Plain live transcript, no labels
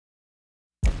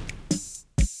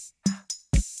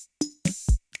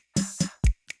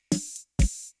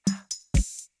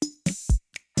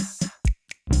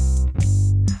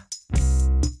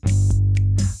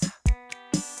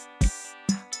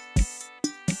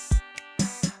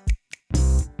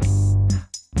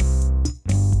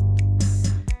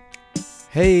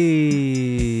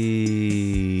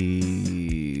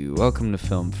Hey, welcome to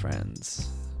Film Friends.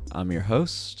 I'm your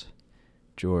host,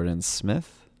 Jordan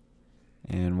Smith,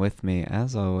 and with me,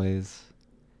 as always,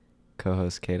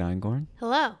 co-host Kate Eingorn.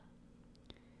 Hello.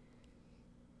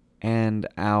 And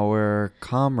our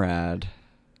comrade,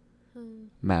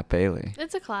 Matt Bailey.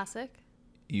 It's a classic.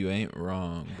 You ain't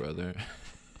wrong, brother.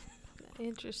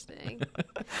 Interesting.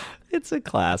 It's a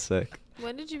classic.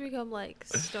 When did you become like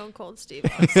Stone Cold Steve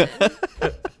Austin?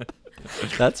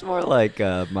 That's more like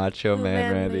Macho Man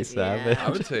Man, Randy yeah. Savage. I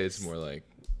would say it's more like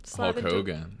Slap Hulk into-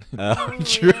 Hogan. Oh, Oh,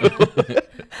 true. yeah.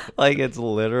 Like it's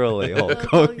literally Hulk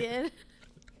Hulk Hogan.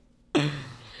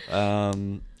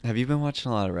 Hogan. Have you been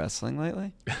watching a lot of wrestling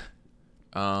lately?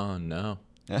 Oh, no.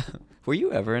 Were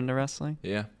you ever into wrestling?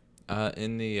 Yeah.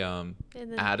 In the In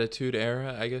the- Attitude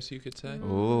Era, I guess you could say.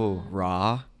 Ooh,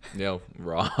 Raw. Yeah,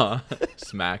 Raw,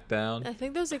 SmackDown. I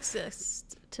think those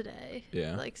exist today.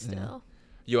 Yeah. Like still.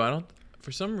 Yo, I don't,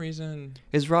 for some reason,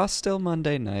 Is Raw still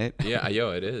Monday night? yeah,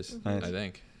 it is, Nice. I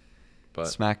think. But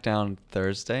SmackDown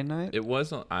Thursday night? it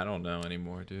wasn't, I don't know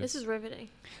anymore, dude. This is riveting.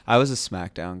 I was a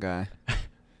SmackDown guy.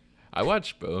 I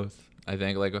watched both. I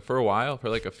think, like, for a while, for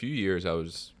like a few years, I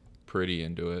was pretty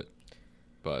into it.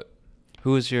 But,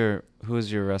 Who was your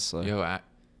wrestler? yo,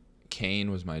 Kane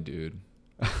was my dude.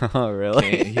 Oh, really?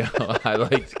 Kane, yo, I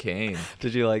liked Kane.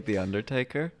 Did you like The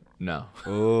Undertaker? No.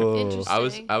 Oh.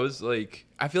 Interesting. I was like,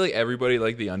 I feel like everybody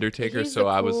liked the Undertaker, He's so the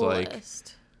I was like,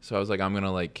 coolest. I'm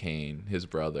gonna like Kane, his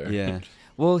brother. Yeah.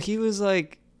 Well, he was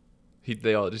like,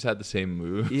 They all just had the same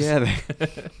moves. yeah,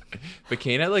 But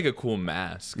Kane had like a cool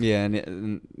mask. yeah,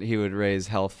 and he would raise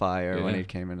hellfire when Yeah. he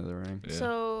came into the ring. Yeah.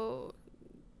 So,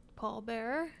 Paul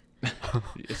Bearer.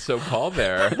 So Paul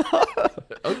Bearer.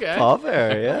 Okay. Paul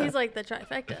Bear, yeah. He's like the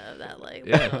trifecta of that. Like.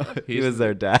 Yeah. He was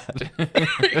their dad.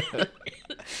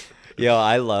 Yo,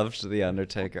 I loved The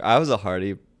Undertaker. I was a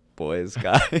Hardy Boys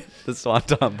guy. The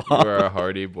Swanton You Bomb. were a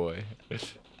Hardy boy.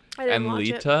 I didn't And watch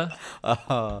it.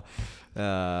 Lita.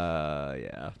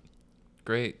 Yeah.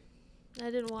 Great. I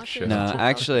didn't watch Sure. it. No, Watch it.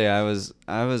 actually, I was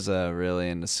really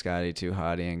into Scotty 2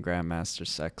 Hottie and Grandmaster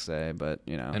Sexay, but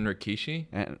you know. And Rikishi.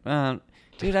 And,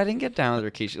 dude, I didn't get down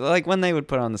with Rikishi. Like when they would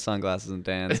put on the sunglasses and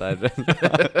dance, I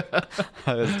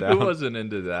was down. Who wasn't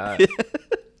into that?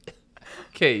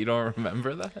 Okay, you don't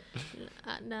remember that?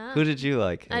 Nah. Who did you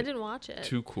like? I didn't watch it.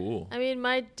 Too cool. I mean,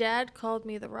 my dad called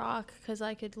me The Rock because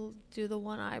I could do the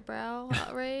one eyebrow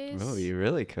raise. Oh, you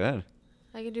really could.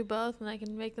 I can do both, and I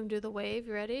can make them do the wave.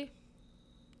 You ready?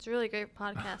 It's really great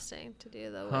podcasting to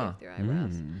do the wave Huh. with your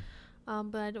eyebrows.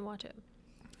 Mm. But I didn't watch it.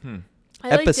 Hmm. I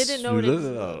like didn't know it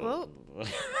existed. Episode- Whoa.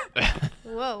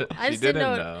 Whoa. I She just didn't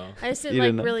didn't know. know. I just didn't You like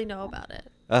didn't know? really know about it.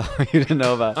 Oh, you didn't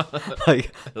know about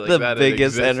like Like the that it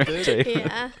biggest existed?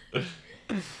 entertainment.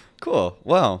 Yeah. Cool.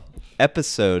 Well,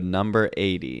 episode number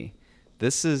 80.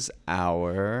 This is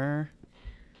our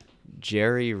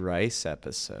Jerry Rice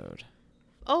episode.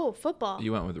 Oh, football.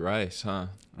 You went with Rice, huh?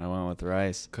 I went with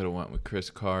Rice. Could have went with Chris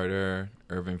Carter,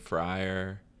 Irving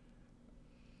Fryer,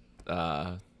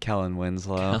 Kellen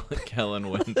Winslow. Kellen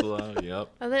Winslow. Yep.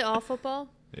 Are they all football?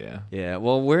 Yeah. Yeah,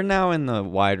 well, we're now in the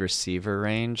wide receiver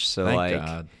range, so Thank like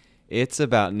God. it's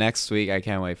about next week. I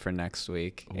can't wait for next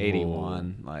week. Ooh.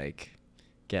 81, like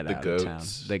get The out of town.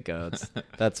 goats. The goats.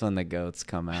 That's when the goats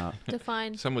come out.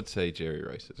 Define. Some would say Jerry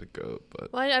Rice is a goat,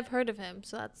 but Well, I've heard of him,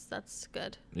 so that's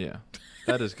good. yeah,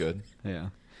 that is good. Yeah.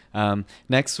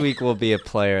 Next week will be a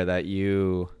player that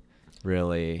you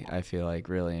really, I feel like,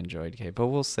 really enjoyed, Kate. But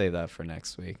we'll save that for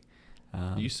next week.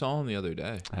 You saw him the other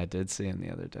day. I did see him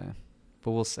the other day,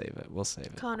 but we'll save it. We'll save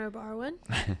it. Connor Barwin.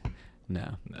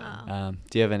 No. No. Oh.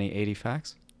 Do you have any 80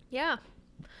 facts? Yeah.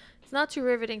 It's not too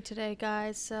riveting today,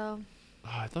 guys, so Oh,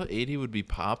 I thought 80 would be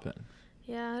popping.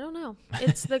 yeah, I don't know.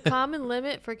 It's the common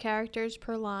limit for characters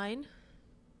per line.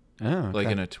 Oh, Like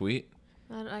okay. in a tweet.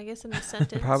 I guess in a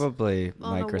sentence. Probably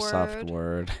On a Microsoft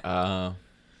word. Word.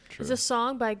 True. It's a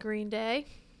song by Green Day.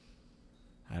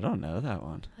 I don't know that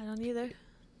one. I don't either.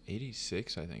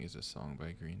 86, I think, is a song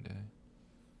by Green Day.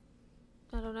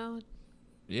 I don't know.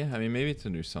 Yeah, I mean, maybe it's a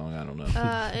new song. I don't know.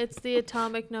 It's the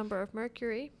atomic number of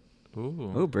mercury.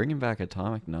 Ooh. Oh, bringing back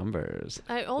atomic numbers.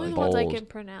 Only the Like ones I bold. can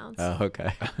pronounce. Oh,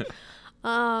 okay.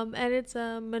 And it's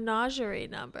a menagerie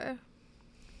number.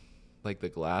 Like the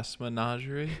Glass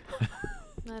Menagerie?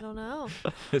 I don't know.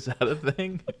 Is that a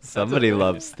thing? Somebody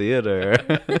loves theater.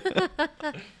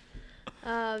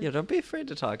 Um, Yeah, don't be afraid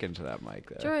to talk into that mic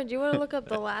there. Jordan, do you want to look up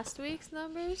the last week's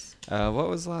numbers? What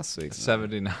was last week's? number?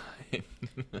 79.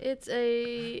 It's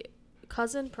a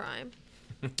cousin prime.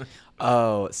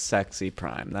 Oh, sexy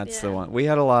prime. That's the Yeah. one. We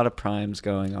had a lot of primes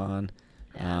going on.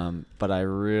 Yeah. But I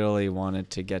really wanted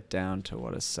to get down to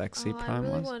what a sexy prime I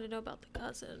really was. wanted to know about the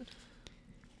cousin.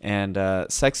 And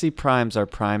sexy primes are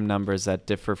prime numbers that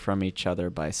differ from each other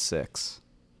by 6.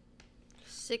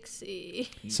 60.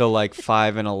 So like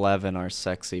 5 and 11 are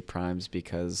sexy primes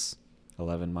because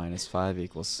 11 minus 5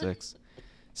 equals 6.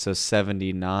 So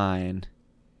 79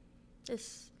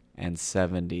 and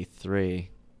 73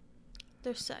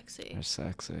 They're sexy. are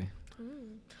sexy.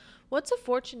 What's a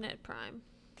fortunate prime?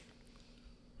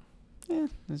 Yeah,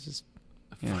 it's just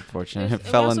unfortunate. There's- It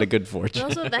fell also- into good There's fortune.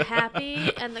 also the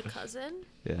happy and the cousin.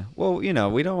 Yeah. Well, we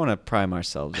don't want to prime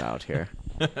ourselves out here.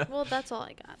 Well, that's all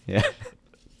I got. Yeah.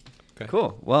 Okay.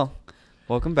 Cool. Well,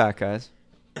 welcome back, guys.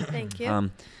 Thank you.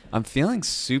 I'm feeling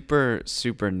super,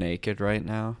 super naked right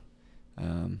now,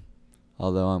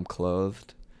 although I'm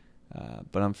clothed.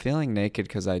 But I'm feeling naked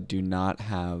because I do not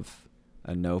have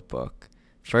a notebook.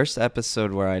 First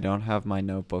episode where I don't have my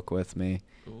notebook with me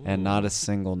and not a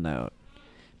single note.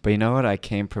 But you know what? I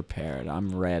came prepared.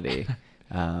 I'm ready.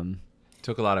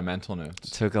 Took a lot of mental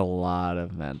notes. Took a lot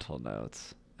of mental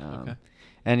notes. Okay.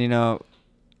 And,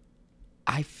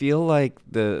 I feel like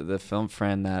the film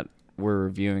friend that we're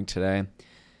reviewing today,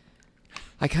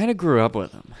 I kind of grew up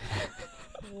with him.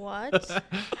 What?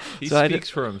 He So I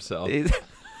speaks for himself.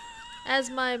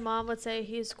 As my mom would say,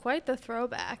 he's quite the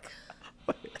throwback.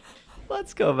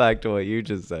 Let's go back to what you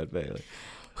just said, Bailey.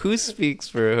 Who speaks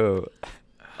for who?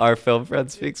 Our film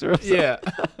friend speaks for himself? Yeah.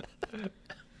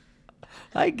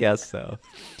 I guess so.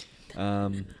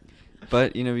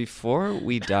 But, before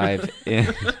we dive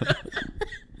in...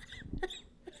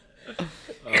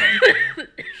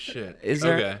 Shit. Is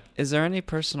there any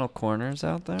personal corners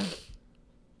out there?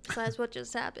 Besides what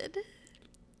just happened.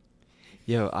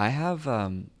 Yo, I have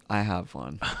one.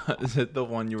 Is it the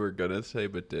one you were gonna say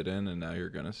but didn't, and now you're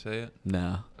gonna say it?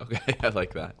 No. Okay, I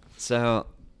like that. So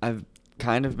I've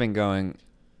kind of been going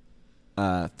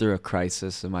through a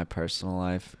crisis in my personal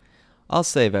life. I'll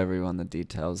save everyone the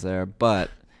details there, but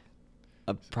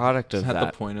a product Is of that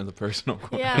that. the point of the personal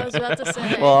corner? Yeah, I was about to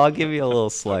say. Well, I'll give you a little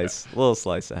slice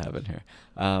of heaven here.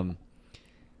 And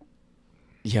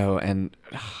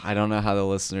I don't know how the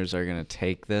listeners are gonna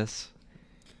take this,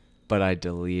 but I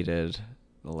deleted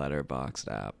the Letterboxd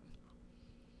app.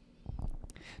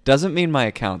 Doesn't mean my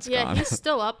account's Yeah, gone. he's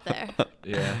still up there.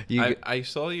 Yeah. I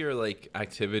saw your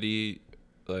activity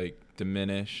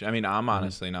diminish. I mean, I'm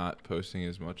honestly not posting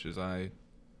as much as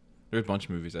there's a bunch of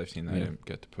movies I've seen that I didn't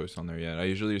get to post on there yet. I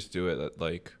usually just do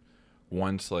it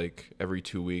once every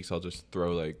 2 weeks. I'll just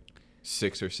throw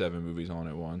 6 or 7 movies on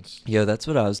at once. Yo, that's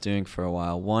what I was doing for a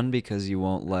while. One, because you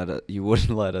wouldn't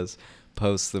let us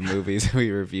post the movies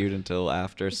we reviewed until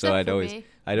after, so Except for me.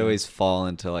 I'd always fall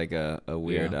into a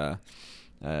weird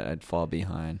I'd fall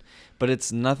behind. But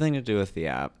it's nothing to do with the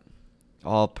app.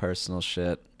 All personal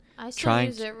shit. I still Trying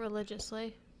use it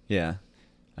religiously. Yeah.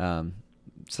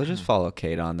 So just follow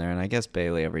Kate on there, and I guess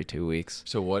Bailey every 2 weeks.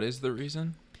 So what is the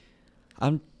reason?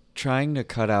 I'm trying to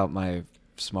cut out my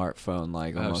smartphone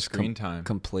almost screen time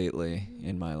completely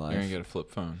in my life. You're gonna get a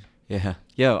flip phone. Yeah.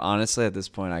 Yo, honestly, at this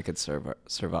point, I could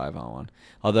survive on one.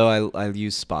 Although I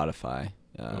use Spotify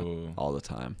all the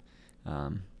time.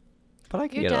 But I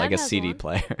could Your get dad a has CD one.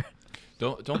 player.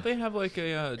 Don't they have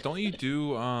don't you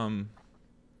do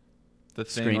the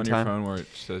thing Screen on time? your phone where it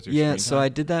says your Yeah, screen so time? I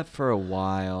did that for a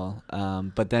while.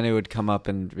 But then it would come up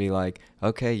and be like,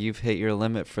 okay, you've hit your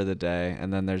limit for the day.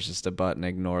 And then there's just a button,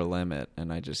 ignore limit.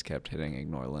 And I just kept hitting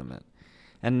ignore limit.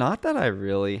 And not that I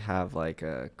really have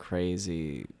a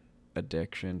crazy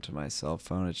addiction to my cell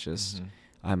phone. It's just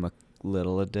I'm a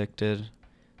little addicted.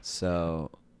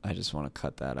 So I just want to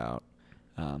cut that out.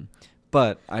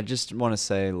 But I just want to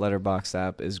say Letterboxd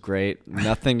app is great.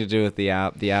 Nothing to do with the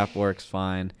app. The app works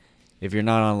fine. If you're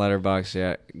not on Letterboxd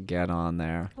yet, get on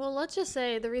there. Well, let's just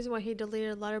say the reason why he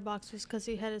deleted Letterboxd was because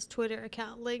he had his Twitter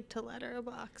account linked to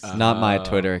Letterboxd. Not my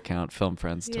Twitter account, Film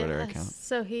Friends Twitter Yes, account.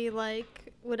 So he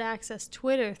would access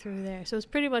Twitter through there. So it's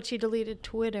pretty much he deleted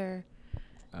Twitter,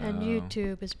 and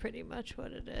YouTube is pretty much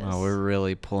what it is. Wow, we're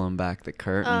really pulling back the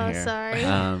curtain Oh, here.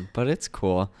 sorry. But it's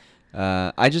cool.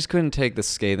 I just couldn't take the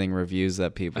scathing reviews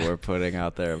that people were putting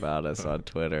out there about us on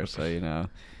Twitter. So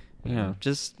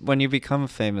just when you become a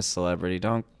famous celebrity,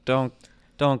 don't go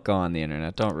on the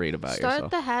internet. Don't read about Start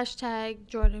yourself. the hashtag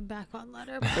Jordan back on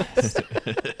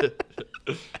Letterboxd.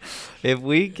 If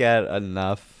we get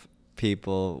enough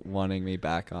people wanting me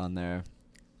back on there,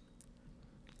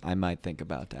 I might think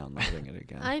about downloading it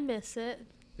again. I miss it.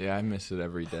 Yeah, I miss it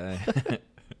every day.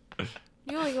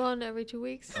 You only go on every 2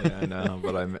 weeks. Yeah, I know,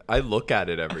 but I look at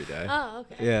it every day. Oh,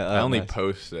 okay. Yeah, I only nice.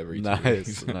 post every 2 Nice,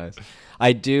 weeks. nice.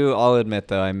 I'll admit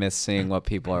though, I miss seeing what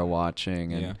people are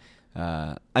watching and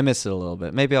I miss it a little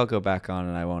bit. Maybe I'll go back on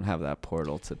and I won't have that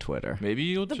portal to Twitter. Maybe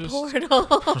you'll The just portal.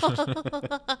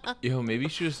 maybe you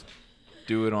should just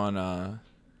do it on The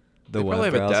they web probably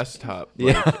have a browser. desktop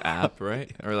Yeah. app,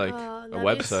 right? Or like Oh, a that'd be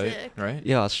website, sick. right?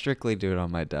 Yeah, I'll strictly do it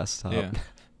on my desktop. Yeah.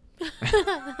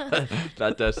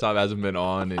 That desktop hasn't been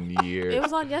on in years. It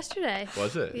was on yesterday.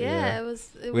 Was it? Yeah, it was.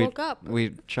 It we, woke up. We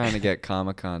trying to get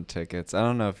Comic-Con tickets. I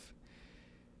don't know if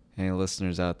any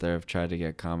listeners out there have tried to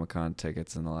get Comic-Con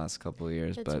tickets in the last couple of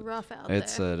years, It's but rough out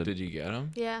it's there. Did you get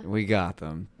them? Yeah. we got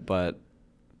them, but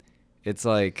it's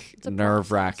like It's a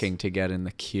nerve-wracking to get in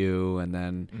the queue, and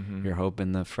then Mhm. you're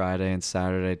hoping the Friday and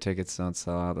Saturday tickets don't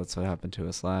sell out. That's what happened to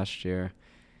us last year.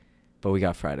 But we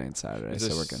got Friday and Saturday, Is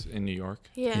so we're this good. in New York?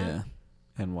 Yeah.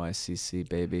 NYCC,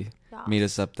 baby. Yes. Meet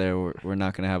us up there. We're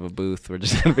not going to have a booth. We're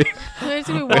just going to be We're just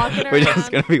gonna be walking We're just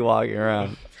around. going to be walking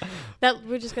around. That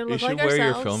we're just gonna You look should like wear your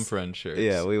ourselves. film friend shirts.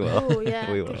 Yeah, we will. Oh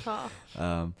yeah. we good will.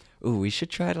 call. We should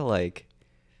try to like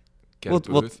Get a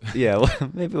booth. yeah,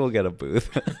 maybe we'll get a booth.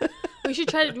 We should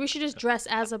try to. We should just dress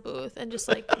as a booth and just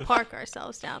like park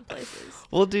ourselves down places.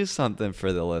 We'll do something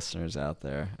for the listeners out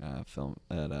there, film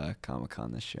at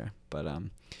Comic-Con this year. But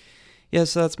yeah,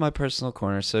 so that's my personal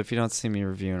corner. So if you don't see me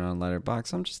reviewing on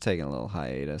Letterboxd, I'm just taking a little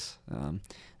hiatus. I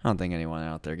don't think anyone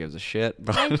out there gives a shit.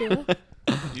 But I do.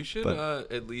 You should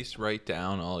But- at least write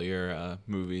down all your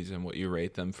movies and what you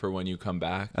rate them for when you come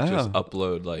back. Oh. Just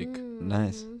upload like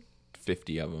Nice.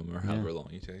 50 of them or however long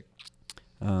you take.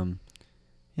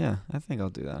 Yeah, I think I'll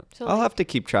do that. So, I'll like- have to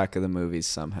keep track of the movies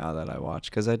somehow that I watch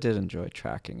because I did enjoy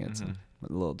tracking it. It's Mhm.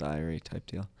 a little diary type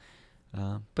deal.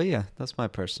 But yeah, that's my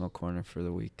personal corner for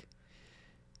the week.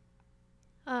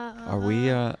 Are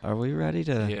we ready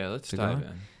to? Yeah, let's to dive go?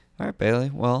 in. All right, Bailey.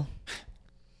 Well,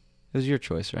 it was your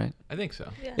choice, right? I think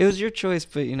so. Yeah. It was your choice,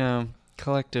 but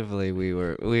collectively we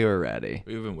were ready.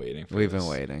 We've been waiting for We've this. been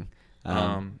waiting.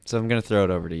 Um, So I'm gonna throw it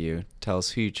over to you. Tell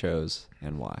us who you chose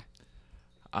and why.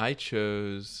 I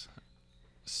chose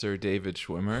Sir David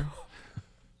Schwimmer.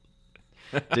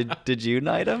 Did you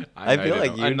knight him? I feel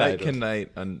like you a night knighted can him.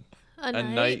 night a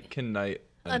night can night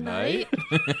a night.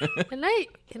 A night.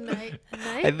 A night. A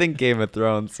night. I think Game of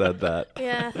Thrones said that.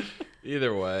 Yeah.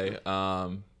 Either way,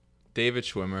 David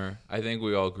Schwimmer. I think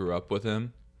we all grew up with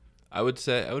him. I would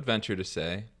venture to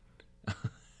say.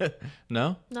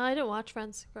 No? No, I didn't watch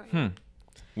Friends growing up.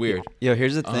 Weird. Yo,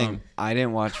 here's the thing. Um, I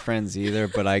didn't watch Friends either,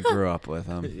 but I grew up with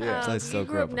him. Yeah. I still you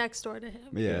grew up next door to him.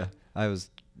 Yeah, I was.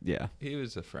 Yeah. He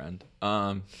was a friend.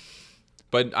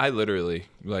 But I literally,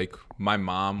 like, my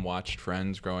mom watched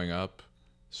Friends growing up,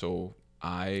 so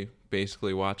I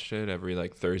basically watched it every,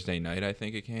 like, Thursday night, I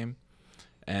think it came.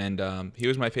 And he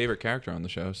was my favorite character on the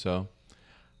show, so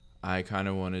I kind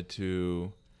of wanted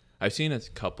to... I've seen a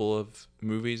couple of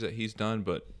movies that he's done,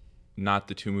 but not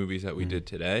the two movies that we did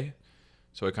today.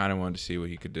 So I kind of wanted to see what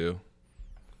he could do.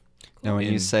 Now, when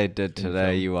you In- say did in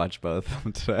today, film. you watched both of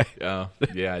them today. Oh,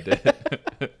 yeah, I did.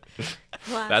 That's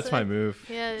my Classic. move.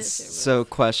 Yeah. It is your So, move.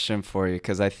 question for you,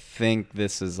 because I think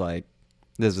this is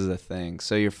a thing.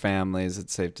 So, your family, is it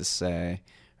safe to say,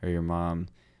 or your mom,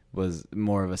 was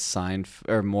more of a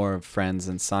or more of Friends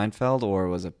than Seinfeld, or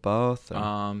was it both?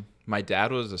 Or? My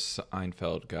dad was a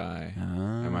Seinfeld guy,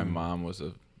 and my Ah, mom was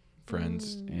a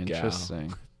Friends gal.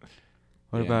 Interesting.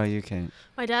 What Yeah. about you, Kate?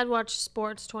 My dad watched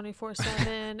sports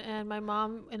 24/7, and my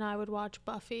mom and I would watch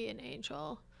Buffy and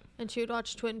Angel, and she would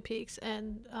watch Twin Peaks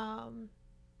and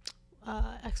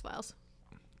X-Files.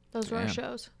 Those were our Damn.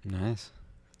 shows. Nice.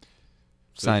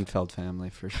 So- Seinfeld family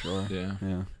for sure. Yeah.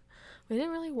 Yeah. We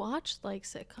didn't really watch like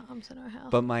sitcoms in our house.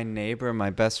 But my neighbor, my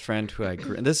best friend who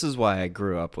this is why I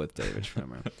grew up with David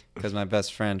Schwimmer. Because my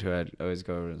best friend who I'd always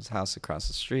go to his house across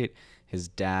the street, his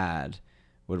dad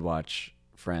would watch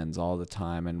Friends all the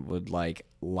time and would like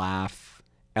laugh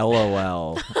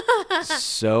LOL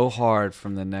so hard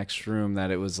from the next room that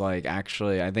it was like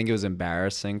actually, I think it was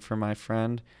embarrassing for my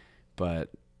friend. But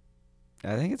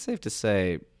I think it's safe to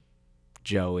say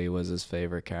Joey was his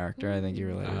favorite character. I think he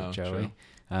related Oh, to Joey. true.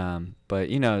 But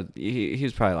he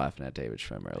was probably laughing at David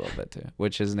Schwimmer a little bit too,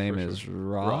 which his name For is sure.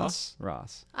 Ross.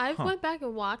 Ross. I went back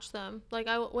and watched them. Like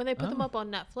when they put them Oh. up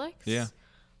on Netflix. Yeah.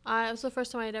 It was the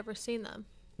first time I had ever seen them,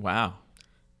 Wow.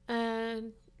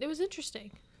 and it was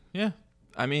interesting. Yeah.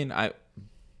 I mean,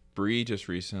 Bree just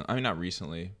not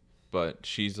recently, but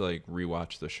she's like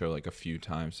rewatched the show like a few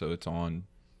times, so it's on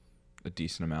a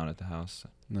decent amount at the house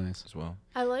Nice. as well.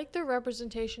 I like the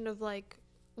representation of like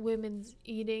women's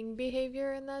eating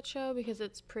behavior in that show because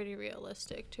it's pretty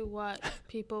realistic to what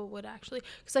people would actually.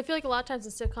 Because I feel like a lot of times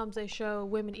in sitcoms they show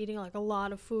women eating like a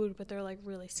lot of food, but they're like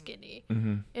really skinny.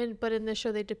 But in this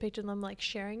show they depicted them like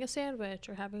sharing a sandwich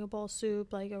or having a bowl of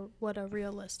soup, like what a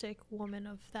realistic woman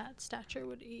of that stature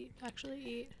would actually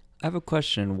eat. I have a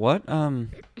question. What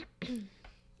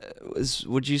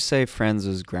would you say Friends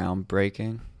was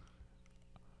groundbreaking?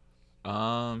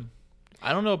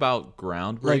 I don't know about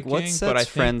groundbreaking, Like, what sets but I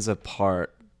Friends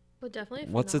apart? But definitely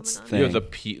a What's its phenomenon.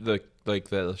 thing?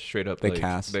 the straight up The like,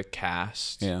 cast. the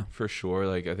cast, Yeah. for sure.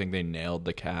 Like I think they nailed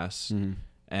the cast, Mhm.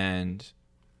 and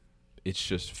it's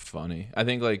just funny. I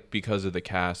think like because of the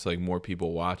cast, like more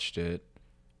people watched it,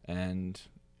 and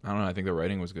I don't know. I think the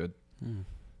writing was good.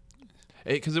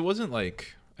 Because it wasn't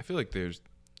like I feel like it's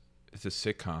a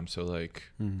sitcom, so like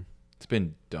it's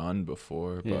been done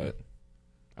before, Yeah. but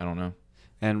I don't know.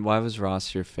 And why was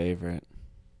Ross your favorite?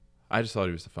 I just thought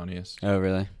he was the funniest. Oh,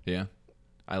 really? Yeah,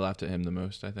 I laughed at him the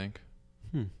most. I think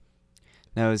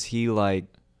Now, is he like...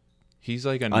 he's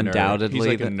like a Undoubtedly nerd. He's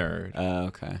like the- a nerd. Oh,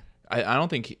 okay. I don't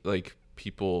think like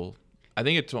people. I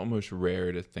think it's almost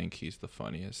rare to think he's the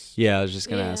funniest. Yeah, I was just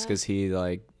going to ask, Yeah. is he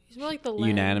like He's more like the lens.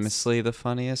 unanimously the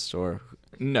funniest or...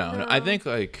 No, I No. think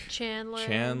like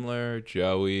Chandler.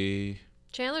 Joey.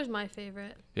 Chandler's my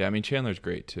favorite. Yeah, I mean Chandler's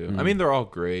great too. I Mm. mean they're all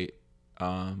great.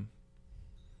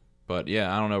 But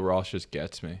yeah, I don't know. Ross just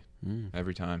gets me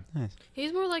every time. Nice.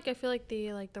 He's more like I feel like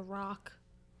the Rock,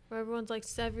 where everyone's like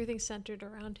everything's centered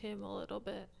around him a little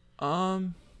bit.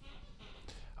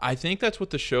 I think that's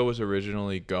what the show was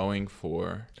originally going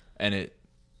for, and it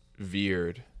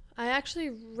veered. I actually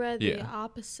read the Yeah.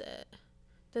 opposite,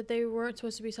 that they weren't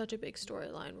supposed to be such a big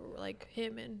storyline. Where like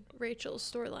him and Rachel's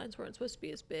storylines weren't supposed to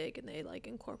be as big, and they like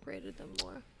incorporated them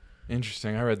more.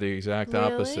 Interesting. I read the exact Really?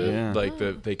 opposite. Yeah. Like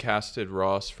Oh. they casted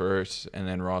Ross first, and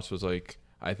then Ross was like,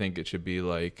 I think it should be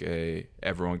like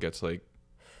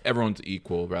everyone's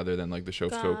equal rather than like the show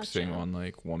focusing Gotcha. on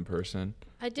like one person.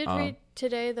 I did read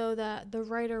today though that the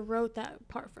writer wrote that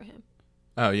part for him.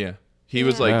 Oh yeah, he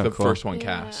was Yeah. like Oh, the cool. first one Yeah.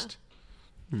 cast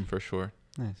for sure.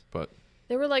 Nice. But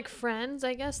They were like friends,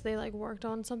 I guess. They like worked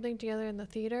on something together in the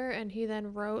theater, and he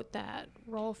then wrote that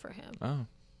role for him. oh,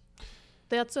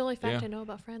 That's the only fact Yeah. I know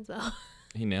about Friends, though.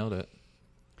 he nailed it.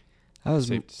 I was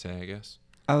Safe to say, I guess.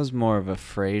 I was more of a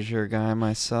Frasier guy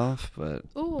myself, but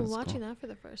Ooh, that's watching cool. that for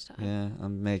the first time. Yeah,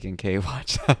 I'm making Kay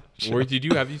watch that show. Or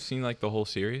have you seen like the whole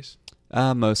series?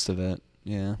 Most of it,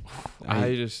 yeah.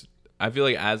 I feel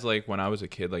like as like when I was a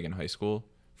kid, like in high school,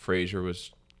 Frasier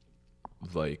was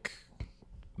like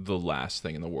the last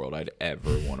thing in the world I'd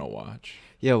ever want to watch.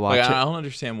 Yeah, watch Like it. I don't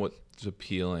understand what's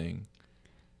appealing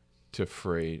to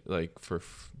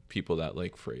people that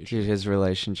like Frasier. Dude, his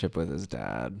relationship with his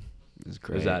dad is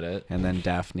great. Is that it? And then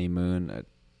Daphne Moon,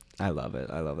 I love it.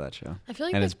 I love that show. I feel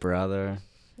like And his brother,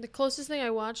 the closest thing I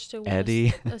watched to was Eddie.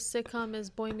 a sitcom is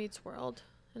Boy Meets World.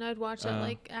 And I'd watch that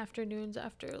like afternoons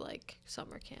after like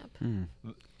summer camp. Hmm.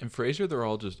 And Frasier, they're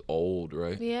all just old,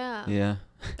 right? Yeah. Yeah.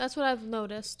 That's what I've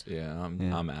noticed. Yeah,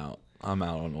 Yeah. I'm out. I'm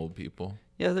out on old people.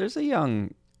 Yeah, there's a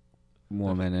young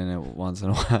woman in it once in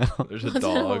a while. There's a Once in a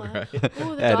dog, while. right?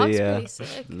 Ooh, the Eddie, dog's yeah. pretty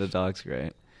sick. The dog's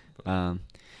great.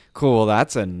 Cool. Well,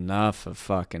 that's enough of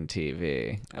fucking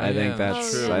TV. I think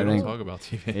that's. true. true. I We think. don't talk about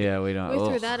TV. Yeah, we don't. We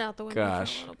threw ugh, that out the window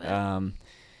Gosh. for a little bit.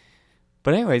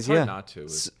 But anyways, It's hard yeah. not to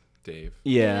with Dave.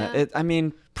 Yeah. Yeah. I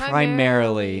mean, Primarily.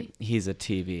 primarily he's a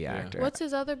TV Yeah. actor. What's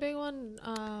his other big one?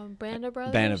 Band of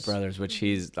Brothers? Band of Brothers, which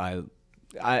his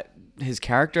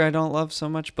character I don't love so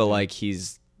much, but like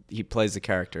he plays the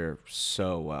character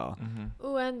so well.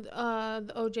 Ooh, and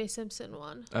the O.J. Simpson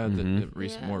one.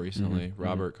 Mhm. More recently, Mhm.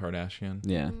 Robert Kardashian.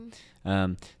 Yeah.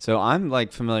 Mhm. So I'm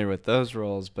like familiar with those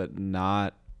roles, but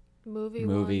not ones,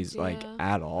 movies like yeah.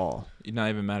 at all. Not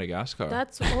even Madagascar.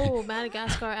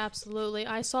 Madagascar, absolutely.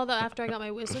 I saw that after I got my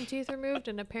wisdom teeth removed,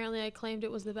 and apparently I claimed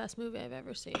it was the best movie I've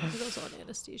ever seen because it was on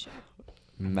anesthesia.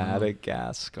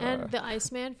 Madagascar. And The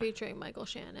Iceman featuring Michael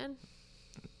Shannon.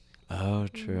 Oh,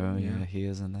 true. Mhm. Yeah, Yeah. he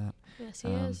is in that. Yes, he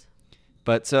Um, is.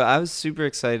 But so I was super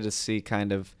excited to see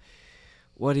kind of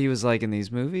what he was like in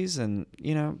these movies, and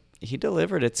he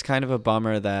delivered. It's kind of a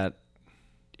bummer that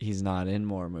he's not in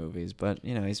more movies, but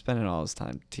he's spending all his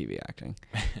time TV acting.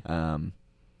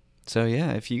 So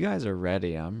yeah, if you guys are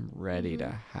ready, I'm ready to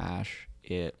hash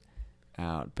it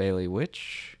out. Bailey,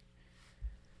 which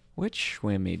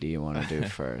Schwimmy do you want to do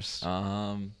first?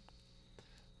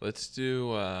 Let's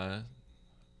do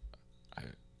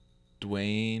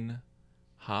Dwayne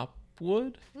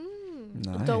Hopwood.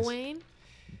 Nice. Dwayne.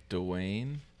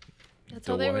 Dwayne. That's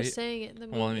how they were Dwight. saying it in the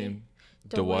movie. Well, I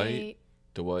mean,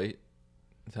 Dwight.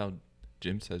 That's how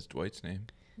Jim says Dwight's name.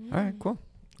 All right, cool.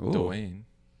 Ooh, Dwayne.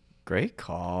 great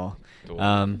call.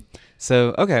 Dwayne.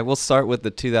 So, okay, we'll start with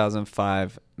the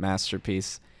 2005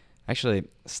 masterpiece. Actually,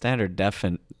 standard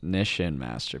definition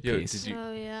masterpiece. did you-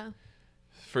 Oh yeah.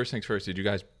 First things first, did you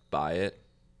guys buy it?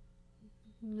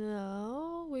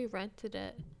 No, we rented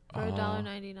it for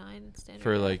 $1.99 standard.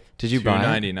 For like Did you buy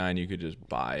it? $2.99, you could just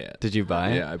buy it. Did you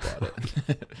buy it? Yeah, I bought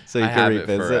it. So you I can have revisit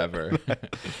it forever.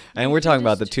 And we're talking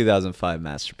about the Just- 2005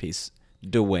 masterpiece,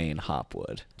 Dwayne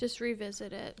Hopwood. Just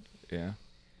revisit it. Yeah.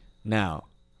 Now,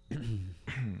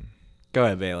 go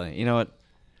ahead, Bailey. You know what?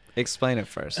 Explain it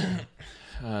first.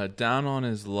 Down on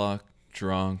his luck,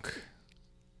 drunk,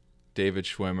 David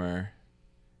Schwimmer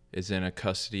is in a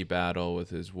custody battle with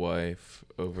his wife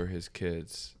over his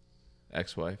kids,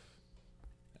 ex-wife,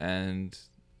 and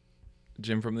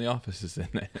Jim from The Office is in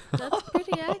it. That's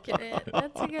pretty accurate.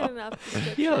 That's a good enough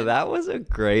description. Yo, that was a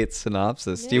great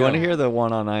synopsis. Do you want to Yeah. hear the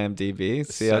one on IMDb?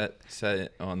 See how-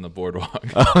 Set on the boardwalk.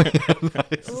 Oh, yeah,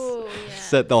 nice. Ooh, yeah.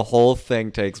 Set the whole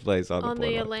thing takes place on on the the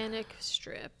boardwalk. Atlantic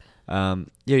Strip. Yeah,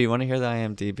 you want to hear the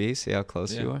IMDb? See how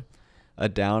close you Yeah. are? A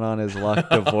down on his luck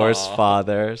divorced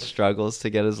father struggles to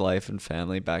get his life and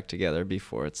family back together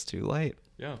before it's too late.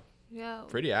 Yeah, Yeah.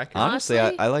 pretty accurate. Honestly,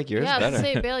 I like yours yeah, better. I was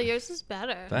gonna say, Bailey, yours is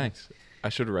better. Thanks. I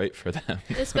should write for them.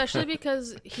 Especially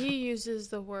because he uses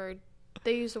the word,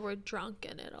 they use the word drunk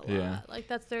in it a lot. Yeah. Like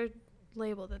that's their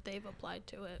label that they've applied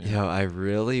to it. Yo, I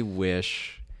really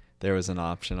wish there was an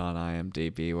option on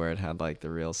IMDb where it had like the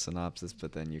real synopsis,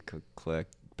 but then you could click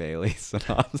Bailey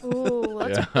synopsis. Ooh,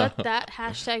 let's Yeah. put that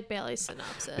hashtag Bailey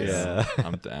synopsis. Yeah.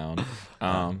 I'm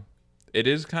down. It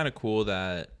is kind of cool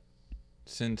that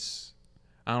since,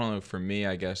 I don't know, for me,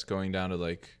 I guess going down to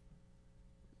like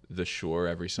the shore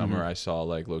every summer, Mhm. I saw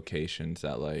like locations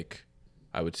that like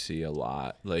I would see a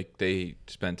lot. Like they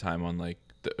spent time on like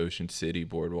the Ocean City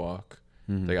boardwalk.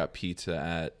 Mhm. They got pizza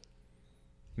at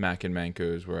Mac and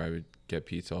Manco's where I would get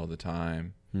pizza all the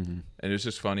time. Mhm. And it was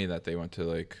just funny that they went to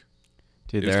like,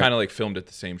 Dude, it was they're, kind of like filmed at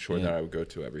the same shore Yeah. that I would go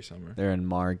to every summer. they're in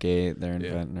Margate, they're in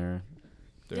Yeah. Ventnor.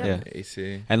 They're Yeah. in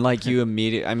AC. And like you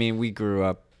immediately, I mean, we grew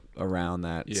up around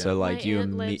that. Yeah. So like My you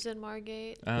aunt lives in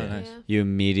Margate. Oh, Yeah. nice. you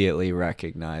immediately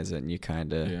recognize it and you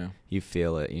kind of, Yeah. you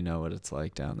feel it, you know what it's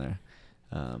like down there.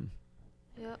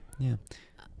 Yep. Yeah.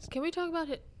 Can we talk about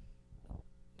it?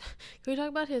 Can we talk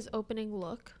about his opening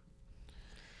look?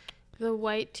 The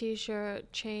white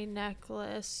T-shirt, chain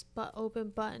necklace, but open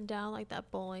button down like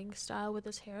that bowling style with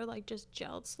his hair like just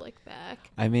gelled slick back.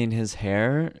 I mean, his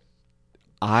hair,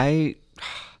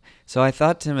 so I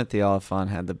thought Timothy Oliphant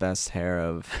had the best hair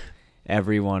of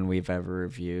everyone we've ever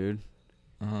reviewed.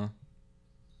 Uh-huh.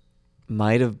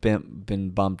 Might have been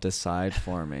bumped aside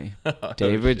for me. Oh,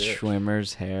 David shit.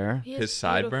 Schwimmer's hair. He His has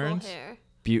beautiful sideburns? hair.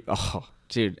 Oh,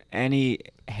 dude, any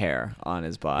hair on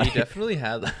his body. He definitely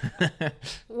had.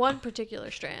 One particular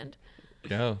strand.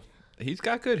 Yo, he's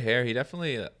got good hair. He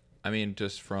definitely. I mean,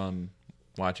 just from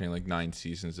watching like 9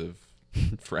 seasons of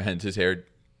Friends, his hair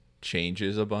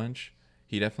changes a bunch.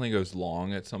 He definitely goes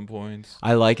long at some points.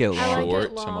 I like it I like long. it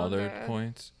Short some other longer.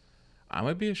 points. I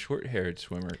might be a short-haired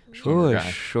swimmer. Ooh, Swimmer a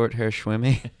guy. short hair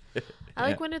swimmy. I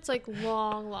like Yeah. when it's like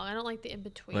long. I don't like the in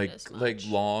between as much. Like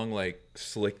long, like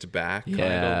slicked back. Kind of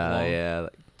Yeah, long. yeah.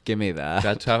 Give me that.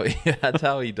 That's how. That's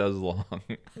how he does long.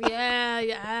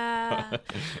 Yeah.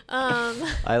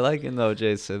 I like in the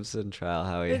O.J. Simpson trial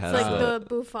how he It's has like that. the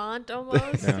bouffant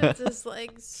almost. Yeah. It's just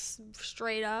like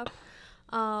straight up.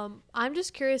 I'm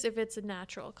just curious if it's a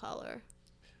natural color.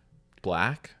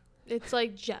 Black. It's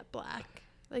like jet black.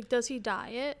 Like, does he dye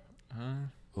it?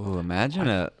 Ooh, imagine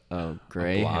a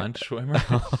gray A hair- blonde swimmer.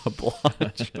 a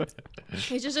blonde swimmer.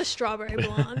 He's just a strawberry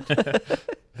blonde.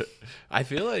 I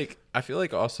feel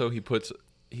like also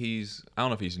he's I don't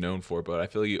know if he's known for it, but I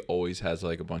feel like he always has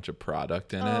like a bunch of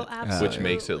product in Oh, it, absolutely. which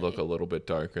makes it look a little bit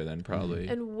darker than probably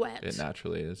And wet. it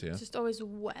naturally is. Yeah, It's just always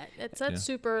wet. It's that Yeah.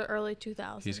 super early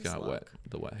 2000s. he's got look.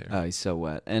 the wet hair. Oh, he's so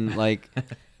wet. And like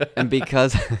and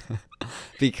because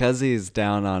he's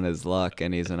down on his luck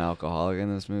and he's an alcoholic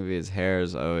in this movie, his hair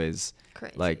is always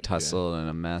Crazy. like tousled and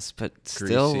a mess, but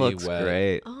still Greasy, looks wet.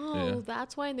 great. Oh, Yeah.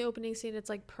 that's why in the opening scene it's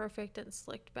like perfect and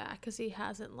slicked back because he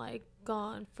hasn't like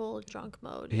gone full drunk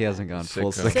mode. He yet. hasn't gone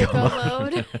full Sicko. sicko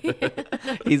mode. Sicko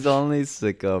mode. He's only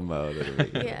sicko mode at the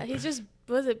beginning. Yeah, he's just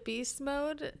was it beast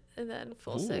mode and then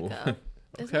full Ooh. sicko.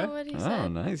 Isn't Okay. that what he Oh,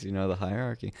 said? nice. You know the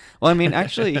hierarchy. Well, I mean,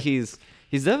 actually, he's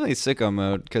definitely sicko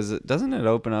mode because doesn't it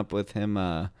open up with him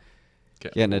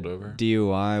getting a pulled over.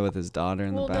 DUI with his daughter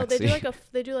in Well, the no, backseat?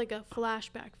 they do like a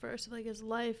flashback first of like his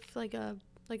life, like a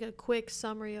quick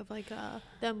summary of like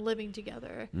them living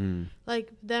together, Mm.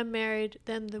 like them married,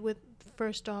 with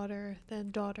first daughter,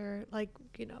 then daughter, like,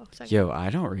 second. Yo, I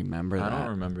don't remember that. I don't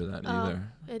remember that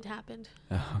either. It happened.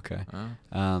 Oh, okay.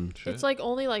 Oh, shit. It's like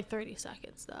only like 30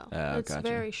 seconds though. It's gotcha.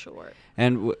 very short.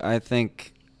 And I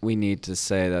think we need to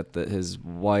say that his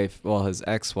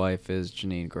ex-wife is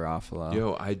Janine Garofalo.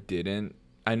 Yo,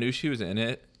 I knew she was in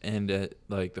it, and at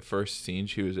like the first scene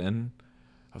she was in,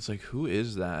 I was like, who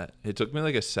is that? It took me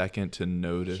like a second to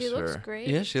notice her. She looks great.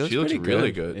 Yeah, she looks looks pretty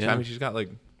really good. Yeah. I mean, she's got like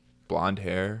blonde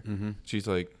hair. Mm-hmm. She's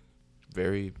like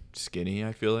very skinny,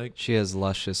 I feel like. She has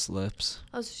luscious lips.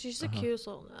 Oh, so she's the cutest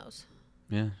little nose.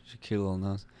 Yeah, she's a cute little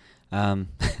nose.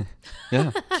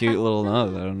 Yeah, cute little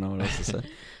nose. I don't know what else to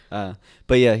say.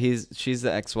 But yeah, she's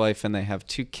the ex-wife, and they have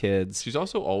 2 kids. She's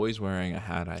also always wearing a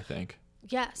hat, I think.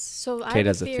 Yes. So I Kate have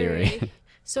has a theory.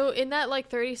 So in that like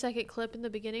 30-second clip in the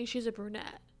beginning, she's a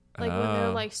brunette. Like when they're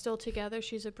Oh. like still together,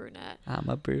 she's a brunette. I'm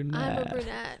a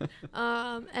brunette.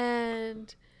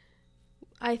 And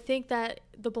I think that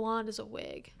the blonde is a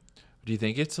wig. Do you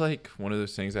think it's like one of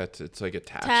those things it's like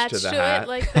attached to the to hat? it,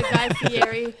 like the Guy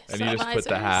Fieri. and you just put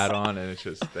the hat on, and it's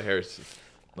just the hair's just,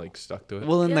 like stuck to it.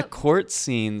 Well, in the Yep. court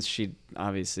scenes, she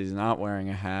obviously is not wearing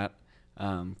a hat,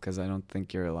 because I don't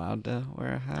think you're allowed to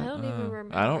wear a hat. I don't even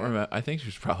remember. I don't remember. I think she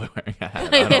was probably wearing a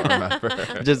hat. I don't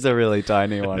remember. Just a really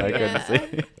tiny one. I Yeah.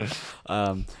 couldn't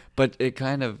see. But it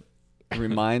kind of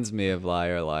reminds me of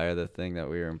Liar Liar, the thing that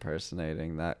we were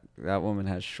impersonating. That woman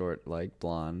has short, like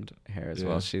blonde hair as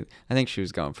well. Yeah. I think she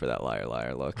was going for that Liar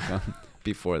Liar look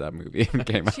before that movie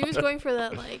came out. She was going for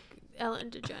that like Ellen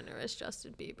DeGeneres,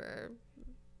 Justin Bieber,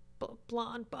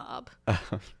 blonde Bob.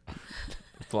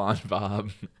 Blonde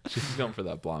Bob. She's going for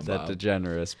that blonde That Bob.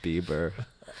 DeGeneres Bieber,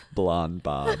 blonde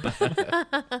Bob.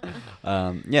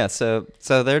 Yeah, so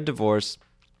their divorce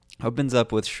opens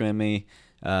up with Shrimmy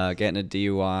getting a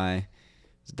DUI.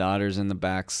 His daughter's in the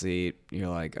back seat. You're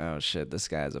like, oh shit, this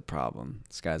guy has a problem.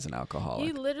 This guy's an alcoholic.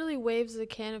 He literally waves a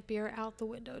can of beer out the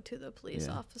window to the police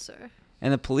Yeah. officer.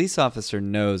 And the police officer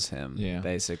knows him, Yeah.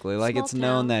 basically. Like, Small it's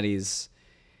known town. that he's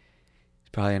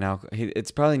probably it's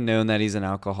probably known that he's an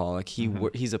alcoholic.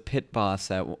 He's a pit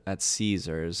boss at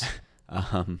Caesars.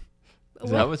 Is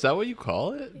that what you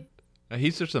call it?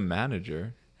 He's just a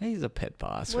manager. He's a pit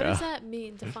boss, What bro. does that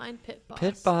mean? Define pit boss.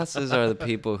 Pit bosses are the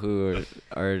people who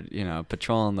are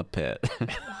patrolling the pit.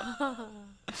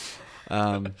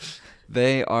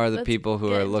 They are the Let's people who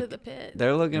get are into looking. the pit.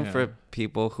 They're looking Yeah. for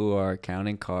people who are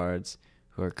counting cards,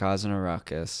 who are causing a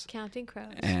ruckus, Counting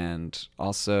crows. and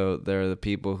also they're the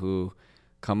people who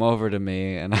come over to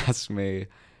me and ask me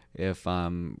if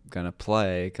I'm gonna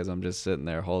play because I'm just sitting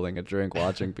there holding a drink,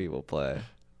 watching people play.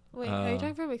 Wait, are you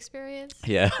talking from experience?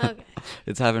 Yeah. Okay.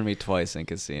 It's happened to me twice in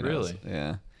casinos. Really?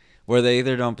 Yeah. Where they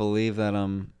either don't believe that I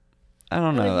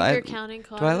don't know. Like you're counting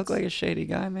cards. Do I look like a shady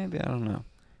guy? Maybe. I don't know.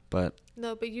 But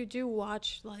No, but you do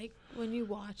watch, like, when you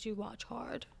watch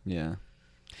hard. yeah.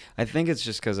 I think it's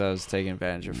just because I was taking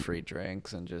advantage of free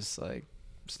drinks and just like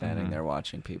standing there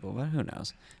watching people. But who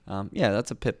knows? Yeah,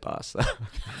 that's a pit boss. So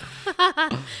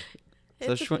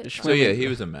It's a pit So yeah, he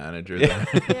was a manager there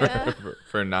Yeah.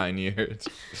 for 9 years.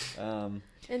 And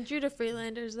Judah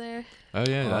Freelander's there. Oh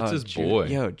yeah, that's his Judah, boy.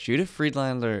 Yo, Judah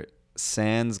Friedlander,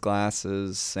 sans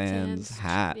glasses, sans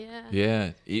hat. Yeah.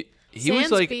 Yeah, he Sans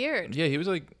was like beard. Yeah, he was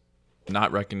like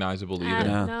not recognizable either.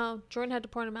 No. No, Jordan had to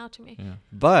point him out to me. Yeah,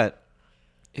 But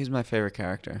he's my favorite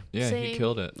character. yeah, he Same.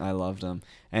 killed it. I loved him.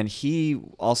 And he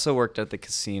also worked at the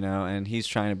casino, and he's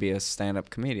trying to be a stand-up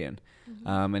comedian.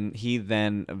 And he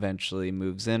then eventually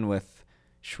moves in with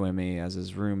Shwimmy as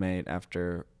his roommate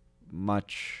after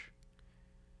much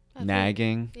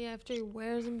nagging. Yeah, after he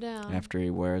wears him down. After he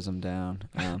wears him down.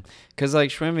 Because, like,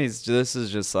 Shwimmy's, this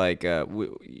is just like,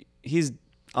 he's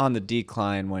on the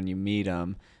decline when you meet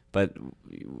him, but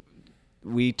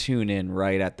we tune in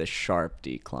right at the sharp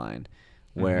decline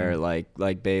where, like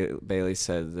Bailey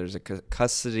said, there's a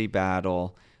custody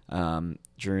battle.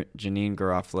 Janine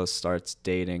Garofalo starts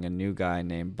dating a new guy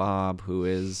named Bob, who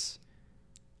is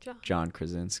John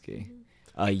Krasinski.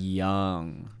 A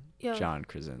young John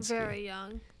Krasinski. Very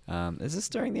young. Is this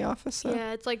during The Office, though?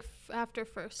 Yeah, it's like after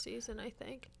first season, I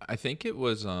think. I think it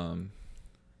was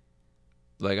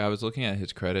like I was looking at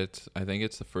his credits. I think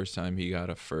it's the first time he got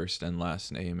a first and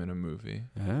last name in a movie.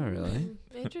 Oh, really?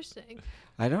 Interesting.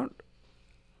 I don't...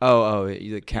 Oh,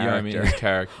 the character. Yeah, I mean his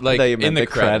character. Like thought you meant in the the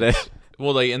credit. credits.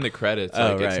 Well, like in the credits,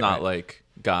 Oh, like it's right, not right. like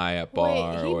guy at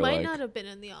bar Wait, he or might like not have been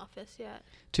in The Office yet.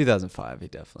 2005, he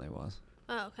definitely was.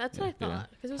 Oh, that's what I thought.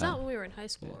 Because it was out when we were in high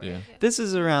school, right? Yeah. This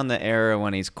is around the era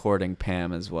when he's courting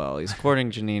Pam as well. He's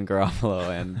courting Janine Garofalo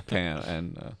and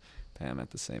Pam at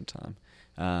the same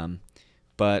time.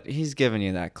 but he's giving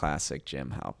you that classic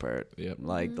Jim Halpert. Yep.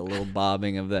 Like the little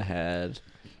bobbing of the head,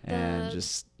 and The-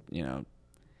 just, you know,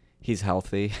 he's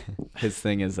healthy. His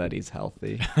thing is that he's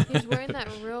healthy. He's wearing that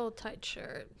real tight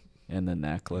shirt. And the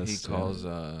necklace. He calls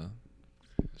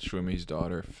Schwimme's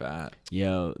daughter fat.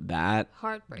 Yo, that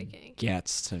Heartbreaking.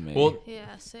 gets to me. Well,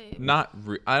 Yeah, same.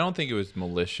 I don't think it was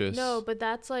malicious. No, but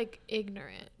that's like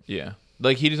ignorant. Yeah.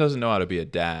 Like, he just doesn't know how to be a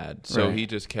dad. So Right. he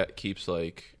just keeps,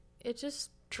 like, It just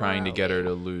trying to get her to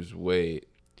throwaway. lose weight,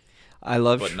 I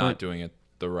love but not doing it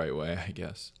the right way, I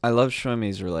guess. I love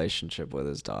Schwimme's relationship with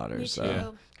his daughter. Me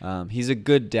So too. he's a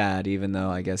good dad, even though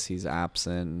I guess he's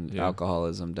absent. Yeah.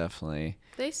 Alcoholism definitely.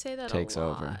 They say that Takes a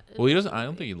lot. over. in Well, he the doesn't. I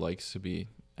don't movie. think he likes to be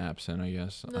absent, I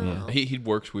guess. No. Yeah. He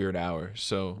works weird hours,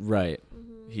 so Right.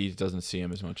 he doesn't see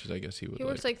him as much as I guess he would He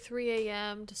works like 3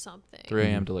 a.m. to something. 3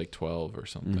 a.m. to like 12 or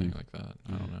something Mhm. like that.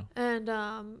 I don't know. And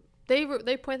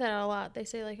they point that out a lot. They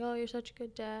say like, "Oh, you're such a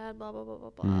good dad," blah blah blah blah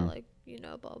blah. Mhm. Like, you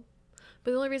know, blah.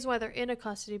 But the only reason why they're in a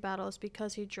custody battle is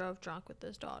because he drove drunk with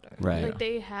his daughter. Right. Like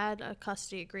they had a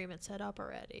custody agreement set up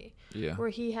already, Yeah. where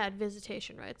he had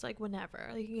visitation rights, like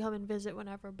whenever he can come and visit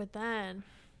whenever. But then,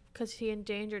 because he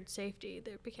endangered safety,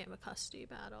 there became a custody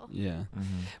battle. Yeah. Mhm.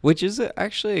 Which is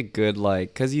actually a good, like,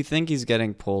 because you think he's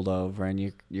getting pulled over,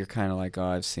 and you're kind of like, oh,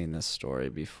 I've seen this story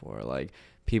before. Like,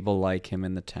 people like him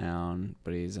in the town,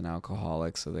 but he's an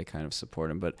alcoholic, so they kind of support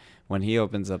him. But when he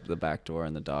opens up the back door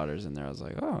and the daughter's in there, I was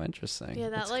like, oh, interesting. Yeah,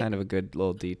 that, That's like- kind of a good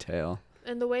little detail.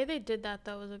 And the way they did that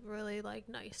though was a really like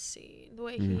nice scene. The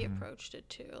way he Mhm. approached it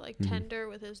too, like Mhm. tender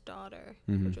with his daughter,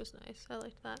 Mhm. which was nice. I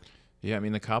liked that. Yeah, I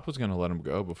mean, the cop was gonna let him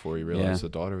go before he realized Yeah.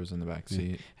 the daughter was in the back Yeah.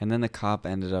 seat. And then the cop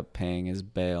ended up paying his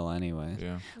bail anyway.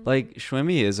 Yeah. Like,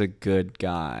 Schwimmy is a good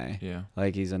guy. Yeah.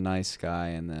 Like, he's a nice guy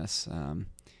in this.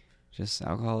 Just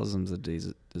alcoholism's a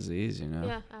disease, you know?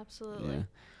 Yeah, absolutely. Yeah.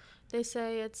 They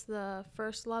say it's the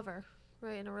first lover,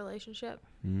 right, in a relationship.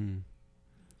 Mm.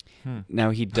 Hmm.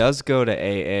 Now, he does go to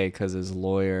AA because his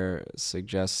lawyer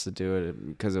suggests to do it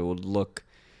because it would look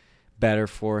better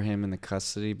for him in the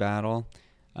custody battle.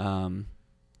 And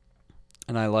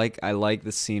I like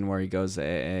the scene where he goes to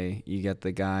AA. You get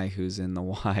the guy who's in The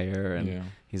Wire, and Yeah.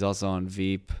 he's also on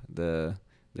Veep, the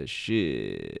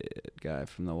shit guy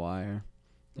from The Wire,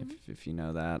 if you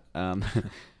know that.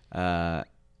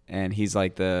 And he's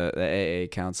like the AA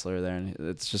counselor there, and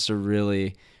it's just a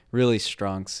really, really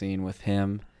strong scene with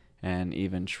him and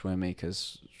even Schwimmy,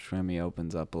 because Schwimmy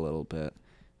opens up a little bit.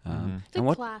 Mhm. It's a And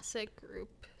what? classic group.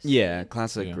 Yeah, scene.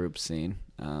 classic Yeah. group scene.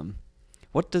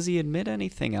 What does he admit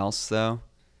anything else though?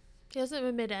 He doesn't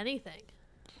admit anything.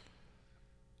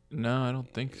 No, I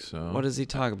don't think so. What does he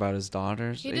talk about? His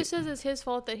daughters? He just says it's his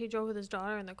fault that he drove with his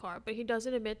daughter in the car, but he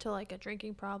doesn't admit to like a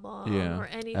drinking problem Yeah. or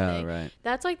anything. Oh, right.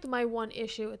 That's like my one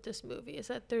issue with this movie is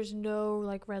that there's no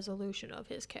like resolution of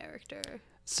his character.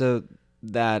 So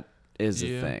that is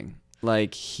Yeah. a thing.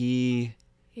 Like, he's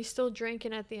He's still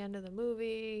drinking at the end of the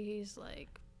movie. He's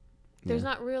like, there's Yeah.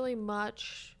 not really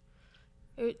much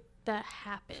that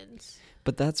happens.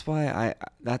 But that's why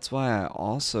I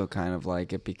also kind of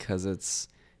like it, because it's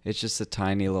just a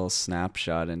tiny little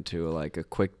snapshot into like a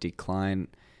quick decline,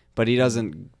 but he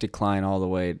doesn't decline all the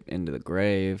way into the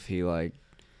grave. He, like,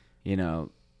 you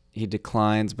know, he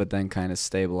declines but then kind of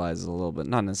stabilizes a little bit,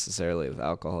 not necessarily with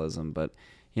alcoholism, but,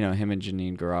 you know, him and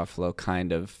Janine Garofalo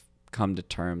kind of come to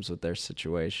terms with their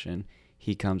situation.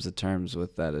 He comes to terms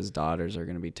with that his daughters are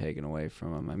going to be taken away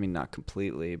from him. I mean, not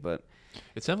completely, but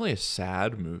It's definitely a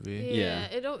sad movie. Yeah.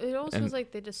 It almost And- feels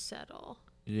like they just settle.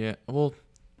 Yeah. Well,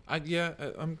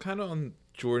 I'm kind of on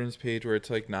Jordan's page where it's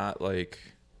like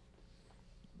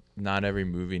not every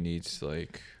movie needs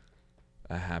like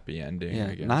a happy ending. yeah,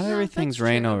 I guess. not No, everything's that's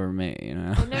rain true. over me, you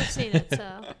know. I've never seen it,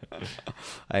 so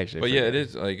I actually But yeah, it forget.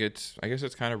 is like I guess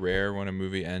it's kind of rare when a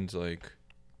movie ends like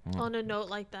on a note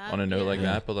like that. on a note like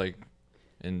Yeah. that. But like,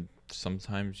 and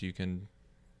sometimes you can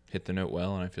hit the note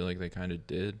well, and I feel like they kind of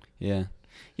did. Yeah.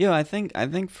 Yeah, I think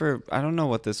for, I don't know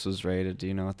what this was rated. Do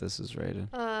you know what this is rated?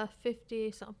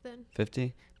 50 something.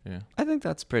 50? Yeah. I think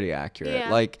that's pretty accurate. Yeah,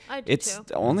 Like, I do it's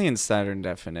too. only in Saturn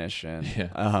definition.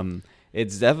 Yeah.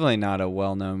 It's definitely not a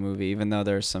well-known movie, even though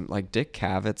there's some, like, Dick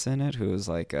Cavett in it, who was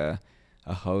like a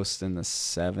host in the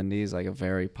 70s, like a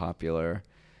very popular,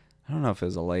 I don't know if it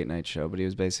was a late night show, but he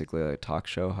was basically like a talk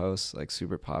show host, like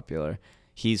super popular.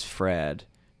 He's Fred.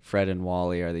 Fred and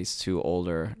Wally are these two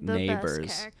older The neighbors.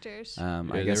 best characters. Yeah, I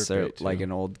they guess were they're great, like too.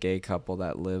 an old gay couple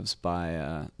that lives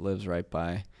right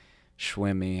by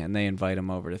Schwimmy, and they invite him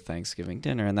over to Thanksgiving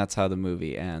dinner, and that's how the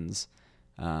movie ends.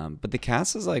 But the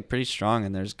cast is like pretty strong,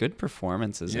 and there's good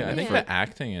performances. Yeah, in I it think for, the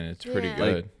acting in it's pretty Yeah.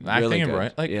 good. like, Acting really and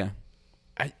good. like yeah,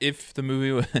 if the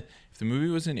movie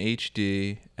was in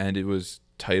HD and it was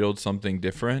titled something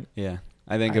different, Yeah.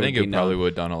 I think it probably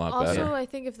would have done a lot Also, better. I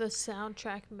think if the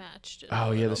soundtrack matched it.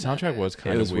 Oh yeah, the soundtrack better. was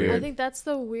kind was of weird. weird. I think that's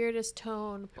the weirdest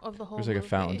tone of the whole There's like movie. a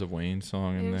Fountains of Wayne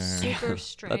song It in was there. super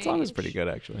strange. That song is pretty good,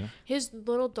 actually. His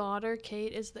little daughter,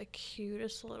 Kate, is the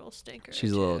cutest little stinker.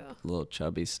 She's too. a little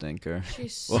chubby stinker.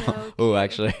 She's so cute. Oh,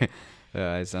 actually,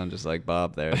 yeah, I sound just like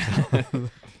Bob there.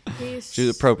 He's She's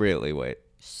appropriately weight.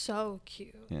 so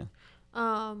cute. Yeah.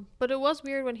 But it was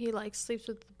weird when he like sleeps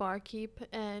with the barkeep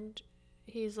and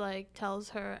he's like tells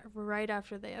her right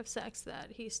after they have sex that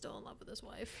he's still in love with his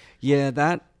wife. Yeah,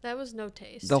 that That was no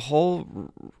taste. the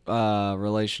whole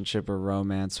relationship or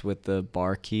romance with the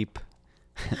barkeep.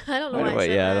 I don't know why I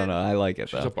said I that. don't know. I like it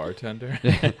She's a though. bartender.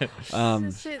 It's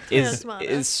kinda smart.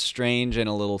 Is strange and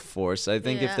a little forced. I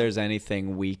think if Yeah. there's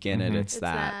anything weak in it, Mhm. it's It's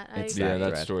that. that. I It's agree. Yeah,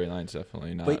 that that thread. storyline's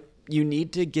definitely not. But you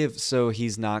need to give, so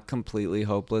he's not completely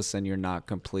hopeless and you're not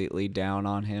completely down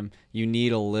on him. You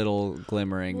need a little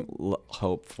glimmering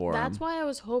hope for That's him. why I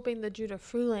was hoping the Judah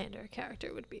Friedlander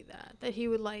character would be that he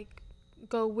would like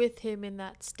go with him in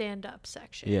that stand-up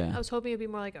section. Yeah. I was hoping it'd be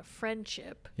more like a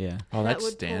friendship. Yeah. oh, that that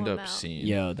would pull him stand-up out. scene.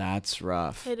 Yo, that's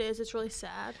rough. It is. It's really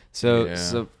sad. So, Yeah.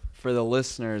 so for the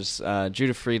listeners,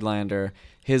 Judah Friedlander,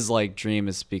 his like dream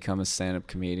is to become a stand-up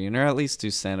comedian, or at least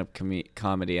do stand-up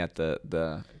comedy at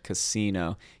the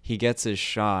casino. He gets his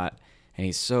shot, and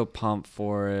he's so pumped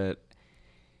for it.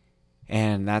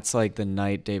 And that's like the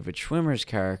night David Schwimmer's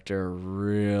character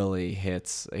really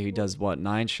hits. He does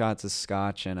 9 shots of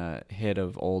scotch and a hit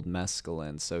of old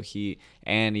mescaline. So he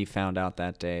found out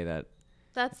that day that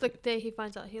That's the day he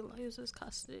finds out he loses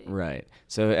custody. right.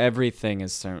 So everything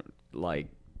is like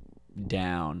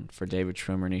down for David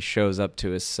Schwimmer, and he shows up to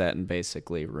his set and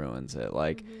basically ruins it.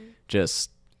 Like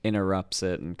just interrupts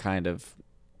it and kind of,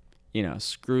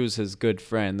 screws his good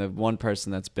friend, the one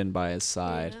person that's been by his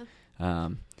side,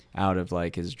 out of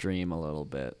like his dream a little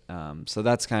bit. So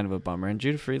that's kind of a bummer. And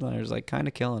Judah Friedlander's like kind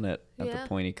of killing it at the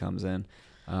point he comes in.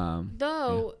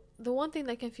 Though the one thing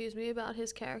that confused me about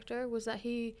his character was that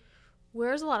he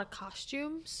wears a lot of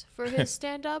costumes for his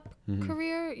stand-up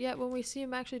career, yet when we see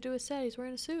him actually do a set, he's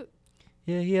wearing a suit.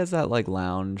 Yeah, he has that like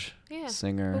lounge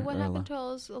singer. But what happened to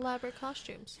all his elaborate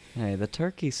costumes? Hey, the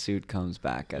turkey suit comes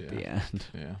back at Yeah. the end.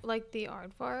 Yeah. Like the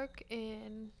aardvark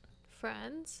in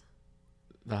Friends.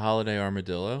 The Holiday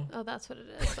Armadillo. Oh, that's what it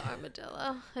is, the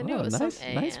armadillo. I knew Oh, it was nice- some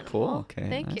A nice animal. pull. Okay,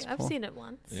 Thank nice you. I've pull. seen it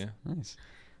once. Yeah. Nice.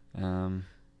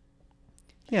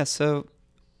 Yeah, so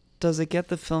does it get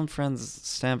the Film Friends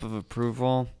stamp of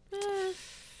approval?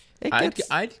 It gets,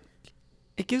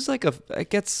 it gives like it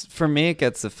gets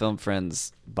the Film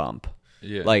Friends bump.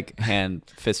 Yeah. Like hand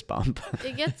fist bump.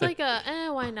 It gets like a,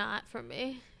 why not for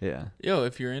me? Yeah. Yo,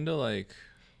 if you're into like,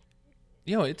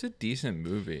 it's a decent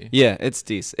movie. Yeah, it's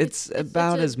decent. It's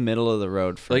about a- as middle of the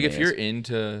road for Like me if you're as-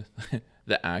 into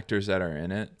the actors that are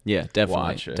in it. yeah, definitely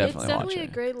watch it. definitely It's watch definitely a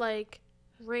it. great like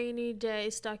rainy day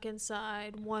stuck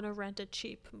inside, want to rent a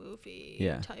cheap movie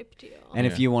type deal. And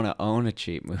if Yeah. you want to own a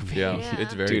cheap movie, Yeah, Yeah.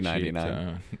 it's very cheap.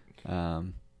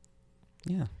 $2.99.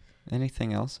 Yeah.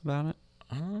 Anything else about it?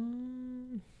 I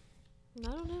don't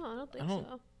know. I don't think I don't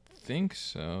so. think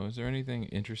so. Is there anything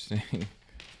interesting?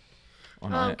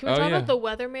 on Can it? we talk about the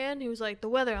weatherman who's like, the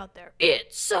weather out there,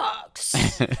 it sucks.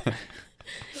 It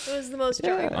was the most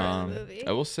jarring part of the movie.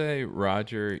 I will say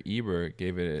Roger Ebert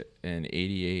gave it an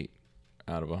 88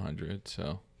 out of 100.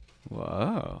 So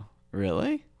Whoa.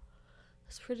 Really?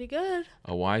 It's pretty good.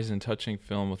 a wise and touching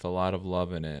film with a lot of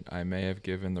love in it. I may have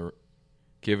given the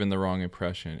wrong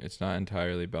impression. It's not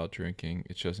entirely about drinking.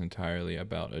 It's just entirely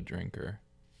about a drinker.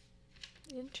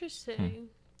 Interesting.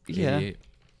 Yeah. 88.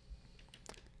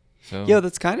 So Yeah,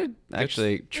 that's kind of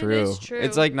actually It true. is true.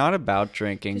 It's like not about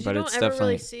drinking, 'Cause but you it's don't ever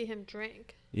definitely really see him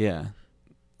drink. yeah.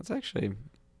 That's actually,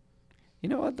 you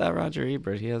know what? That Roger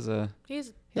Ebert, he has He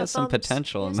has some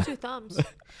potential in He has that. 2 thumbs.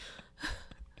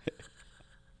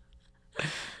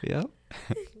 Yep.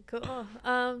 Cool.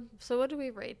 So what do we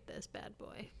rate this bad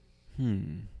boy?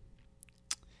 I'm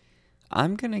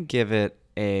gonna give it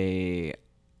a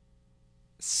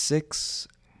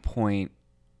 6.1.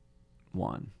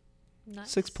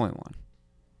 Nice. 6.1,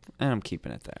 and I'm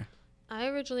keeping it there. I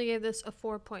originally gave this a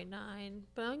 4.9,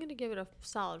 but I'm gonna give it a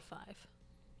solid 5.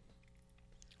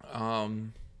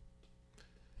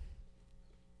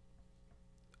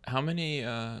 how many?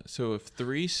 So if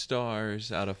 3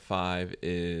 stars out of 5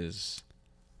 is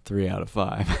 3 out of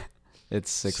 5. It's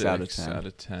 6 out of 10. 6 out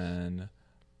of 10.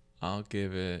 I'll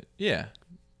give it a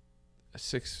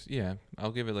 6. Yeah,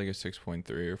 I'll give it like a 6.3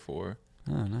 or 4.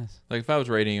 Oh, nice. Like if I was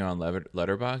rating it on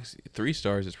Letterboxd, 3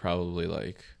 stars is probably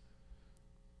like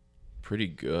pretty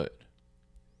good.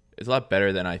 It's a lot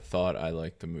better than I thought I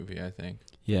liked the movie, I think.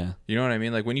 Yeah. You know what I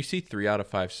mean? Like when you see 3 out of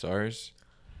 5 stars,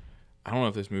 I don't know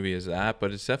if this movie is that,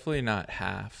 but it's definitely not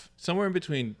half. Somewhere in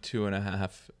between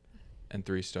 2.5 and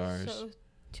 3 stars. So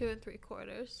 2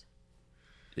 3/4.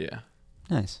 Yeah.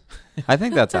 Nice. I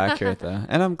think that's accurate though,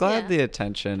 and I'm glad Yeah. the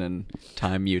attention and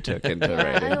time you took into Yeah,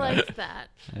 writing. I that. liked that.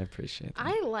 I appreciate that.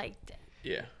 I liked it.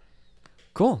 Yeah.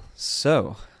 Cool.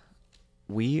 So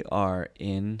we are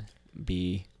in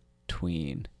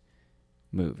between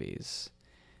movies.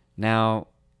 Now,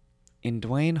 in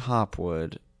Dwayne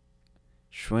Hopwood,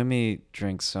 Schwimmy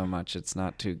drinks so much it's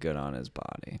not too good on his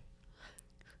body.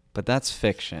 But that's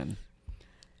fiction.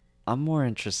 I'm more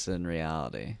interested in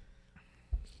reality.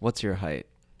 What's your height?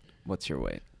 What's your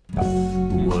weight?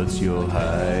 What's your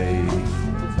height?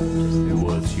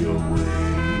 What's your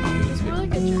weight? It's more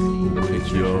like a journey.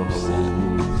 With your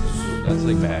hose, That's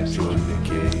like match your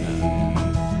decay.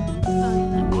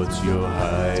 What's your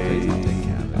height?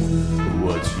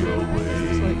 What's your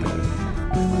weight?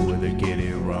 Will they get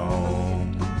it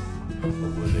wrong? Or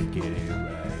will they get it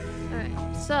right?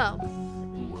 Alright, so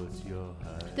What's your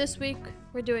height? this week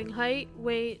we're doing height,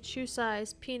 weight, shoe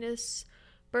size, penis,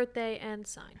 birthday, and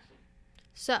sign.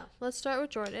 So let's start with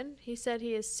Jordan. He said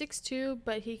he is 6'2",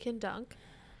 but he can dunk.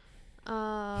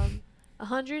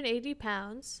 180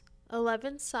 pounds,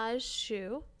 11 size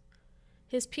shoe.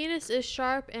 His penis is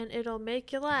sharp and it'll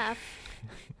make you laugh.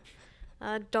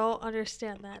 Don't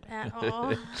understand that at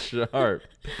all. Sharp.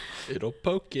 It'll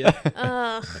poke you.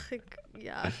 Ugh,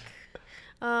 yuck.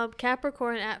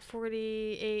 Capricorn at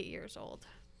 48 years old.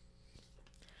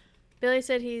 Billy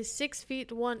said he's 6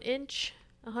 feet 1 inch,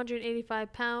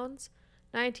 185 pounds,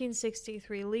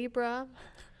 1963 Libra.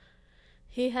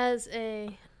 He has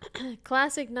a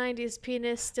classic 90s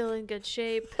penis, still in good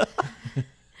shape,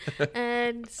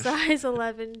 and size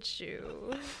 11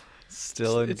 shoe.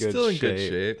 Still in It's good still in shape. good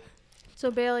shape. So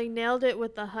Bailey nailed it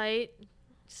with the height,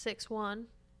 6'1".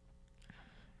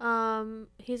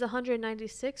 He's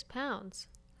 196 pounds.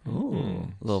 Ooh,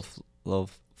 little flubber.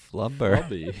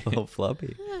 Flubby. Little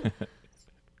flubby.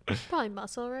 Probably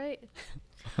muscle, right?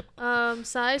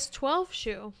 Size 12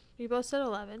 shoe. You both said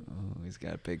 11. Oh, he's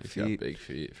got big He's feet. got big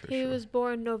feet for He sure. was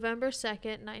born November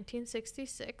 2nd,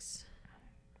 1966.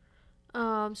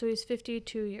 So he's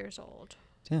 52 years old.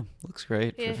 Damn, looks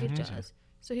great. Yeah, for he future. does.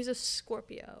 So he's a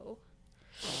Scorpio.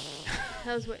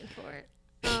 I was waiting for it.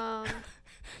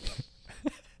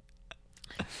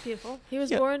 Beautiful. He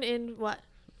was Yeah. born in what?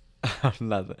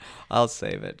 Nothing. I'll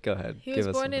save it. Go ahead. He Give was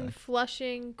us born some in back.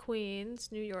 Flushing,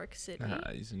 Queens, New York City.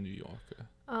 He's in New York.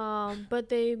 But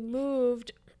they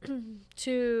moved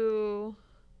to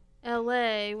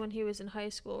LA when he was in high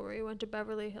school, where he went to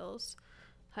Beverly Hills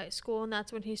High School, and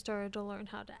that's when he started to learn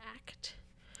how to act.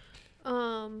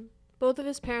 Both of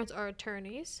his parents are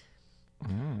attorneys. Do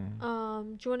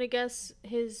you want to guess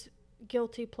his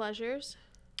guilty pleasures?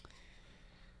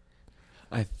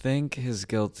 I think his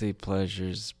guilty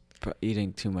pleasure's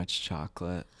eating too much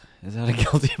chocolate. Is that a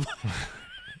guilty pleasure?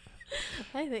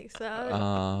 I think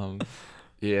so.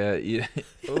 Yeah.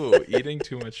 Eating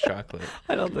too much chocolate.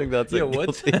 I don't think that's Yeah, a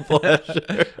what's guilty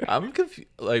pleasure. I'm confused.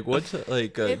 Like, what's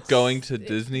It's- going to it-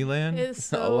 Disneyland it's a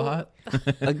so- lot?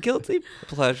 A guilty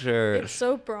pleasure. It's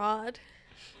so broad.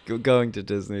 Going to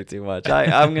Disney too much.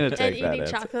 I'm gonna And take that eating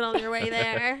answer. chocolate on your way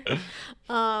there.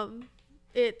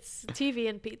 It's TV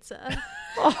and pizza.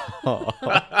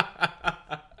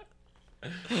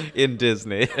 In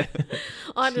Disney.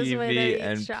 On his way there, TV he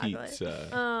and eats chocolate.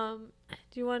 pizza.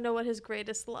 Do you want to know what his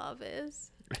greatest love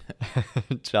is?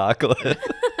 Chocolate.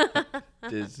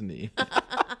 Disney.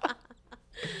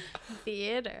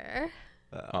 Theater.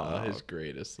 His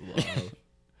greatest love.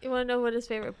 You want to know what his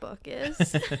favorite book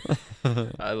is?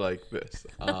 I like this.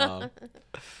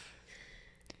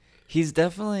 He's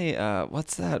definitely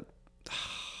what's that?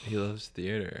 He loves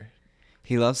theater.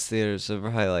 He loves theater, so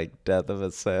probably like Death of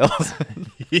a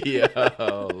Salesman.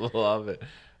 Yo, love it.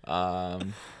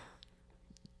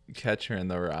 Catcher in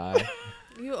the Rye.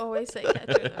 You always say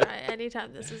Catcher in the Rye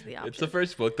anytime this is the option. It's the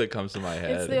first book that comes to my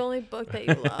head. It's the only book that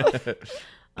you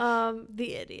love.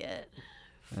 The Idiot.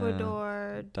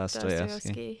 Fyodor Dostoevsky.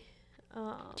 Dostoevsky.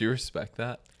 Do you respect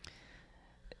that?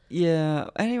 Yeah,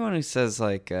 anyone who says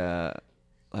like a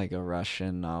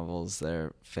Russian novel's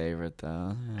their favorite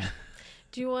though.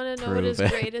 Do you want to know what his Prove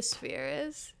it. greatest fear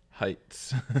is?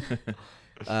 Heights.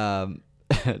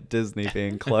 Disney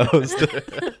being closed.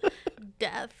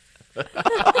 Death.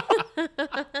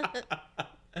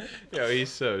 Yo, he's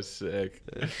so sick.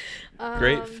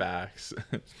 Great Um, facts.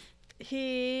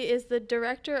 He is the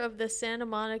director of the Santa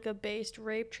Monica-based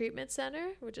Rape Treatment Center,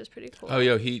 which is pretty cool. Oh,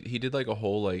 yo, he did like a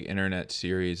whole like internet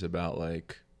series about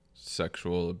like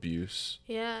sexual abuse.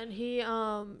 Yeah, and he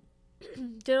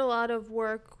did a lot of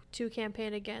work to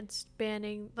campaign against ban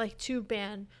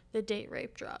the date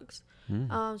rape drugs.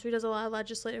 So he does a lot of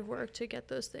legislative work to get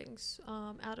those things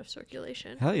out of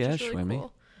circulation. Hell yeah, which is really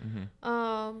Schwimmy.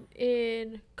 cool.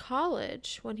 In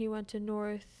college, when he went to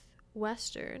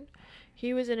Northwestern,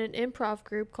 he was in an improv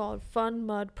group called Fun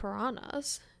Mud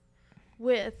Piranhas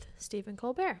with Stephen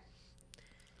Colbert.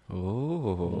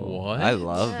 Oh, What? I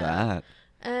love Yeah. that.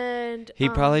 And He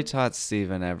probably taught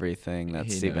Steven everything that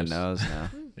He Steven knows. knows now.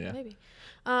 Yeah. Maybe.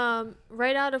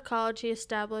 Right out of college, he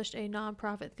established a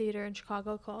nonprofit theater in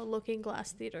Chicago called Looking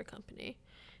Glass Theater Company.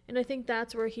 And I think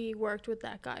that's where he worked with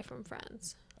that guy from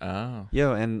Friends. Oh.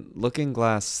 Yo, and Looking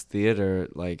Glass Theater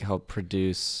like helped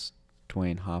produce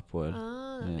Dwayne Hopwood.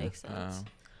 Oh, that Yeah. makes sense.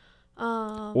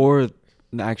 Or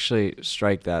actually,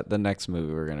 strike that. The next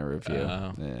movie we're gonna review.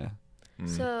 Oh. Yeah.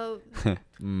 So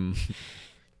Mm.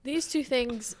 these two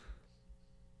things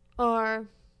are,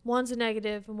 one's a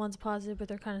negative and one's a positive, but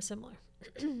they're kind of similar.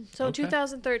 So in Okay.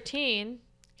 2013,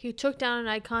 he took down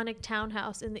an iconic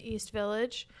townhouse in the East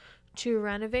Village to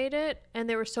renovate it, and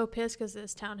they were so pissed because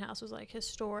this townhouse was like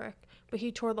historic, but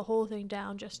he tore the whole thing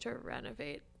down just to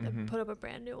renovate and put up a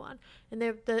brand new one. And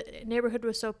the neighborhood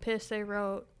was so pissed they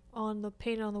wrote on the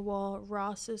paint on the wall,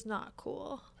 "Ross is not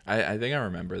cool." I think I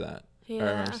remember that. I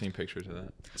remember Yeah. seeing pictures of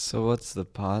that. So what's the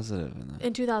positive in that?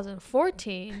 In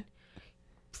 2014,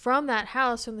 from that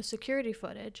house, from the security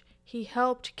footage, he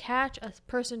helped catch a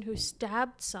person who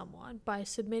stabbed someone by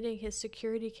submitting his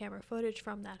security camera footage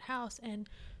from that house, and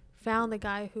found the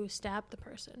guy who stabbed the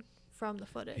person from the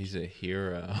footage. He's a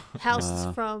hero. House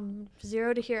Wow. from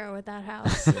zero to hero with that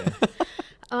house.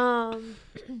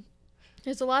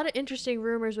 There's a lot of interesting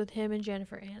rumors with him and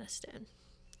Jennifer Aniston.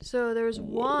 So there was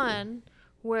one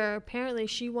where apparently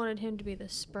she wanted him to be the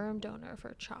sperm donor for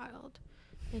a child,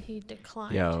 and he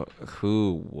declined. Yo,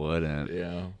 who wouldn't?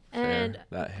 Yeah. And- fair.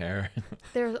 That hair.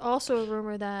 There's also a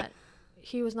rumor that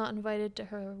he was not invited to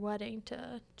her wedding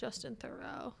to Justin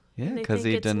Theroux. Yeah, And they because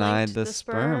think he it's denied linked to the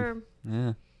sperm.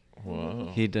 Yeah,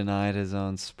 Whoa. he denied his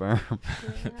own sperm.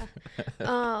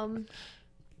 Yeah.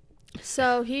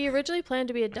 So he originally planned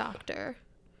to be a doctor,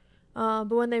 but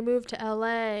when they moved to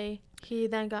LA, he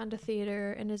then got into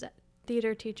theater, and his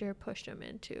theater teacher pushed him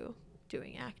into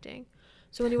doing acting.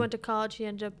 So when he went to college, he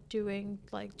ended up doing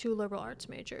like 2 liberal arts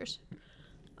majors.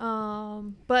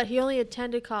 But he only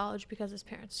attended college because his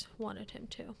parents wanted him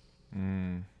to.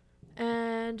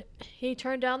 And he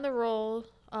turned down the role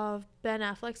of Ben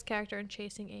Affleck's character in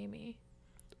Chasing Amy,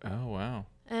 Oh, wow.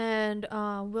 and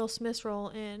Will Smith's role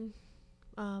in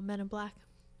Men in Black.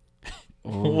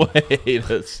 Wait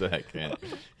a second.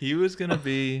 He was going to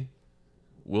be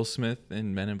Will Smith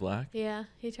in Men in Black? Yeah,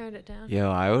 he turned it down. Yo,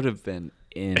 I would have been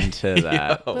into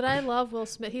that. Yo. But I love Will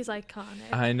Smith. He's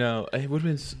iconic. I know. It would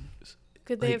have been...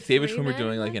 Could they Like, have David 3 Schwimmer men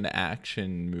doing in like it? an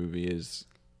action movie is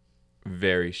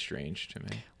very strange to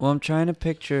me. Well, I'm trying to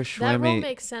picture That role Schwimmy.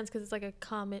 makes sense because it's like a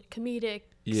comedic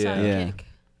Yeah. sidekick.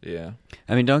 Yeah.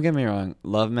 I mean, don't get me wrong.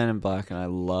 Love Men in Black, and I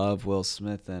love Will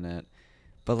Smith in it.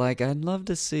 But like, I'd love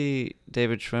to see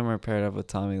David Schwimmer paired up with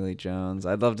Tommy Lee Jones.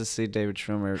 I'd love to see David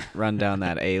Schwimmer run down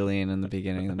that alien in the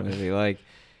beginning of the movie. Like,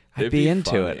 I'd It'd be into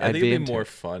funny. it. I I'd think be it'd be into more it.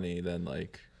 funny than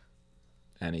like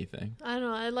anything. I don't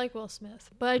know. I like Will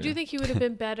Smith, but I do Yeah. think he would have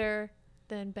been better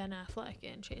than Ben Affleck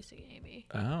in Chasing Amy.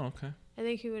 Oh, okay. I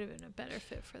think he would have been a better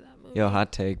fit for that movie. Yo,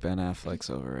 hot take: Ben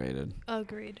Affleck's overrated.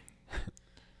 Agreed.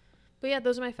 But yeah,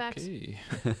 those are my facts. Okay.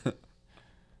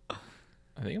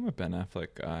 I think I'm a Ben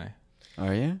Affleck guy.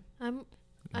 Are you? I'm. No,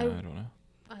 I I don't know.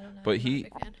 I don't know. But I'm not a he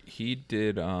big fan. he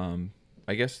did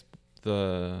I guess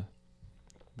the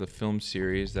film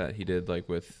series that he did like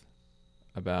with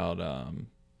about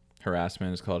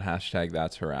harassment is called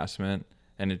 #That'sHarassment,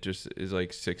 and it just is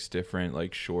like 6 different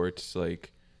like shorts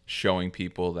like showing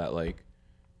people that like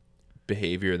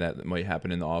behavior that might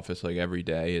happen in the office like every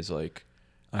day is like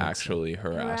actually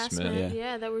harassment.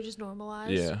 Yeah, that were just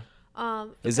normalized. Yeah.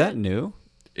 Is that new?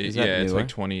 Is that It's newer? like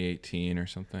 2018 or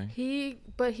something. He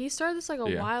started this like a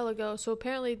Yeah. while ago. So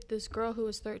apparently this girl who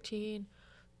was 13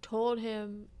 told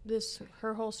him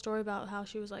her whole story about how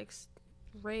she was like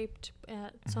raped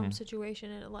at some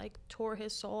situation, and it like tore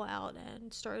his soul out,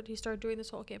 and he started doing this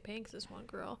whole campaign because this one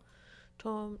girl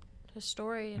told him his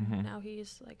story, and now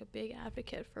he's like a big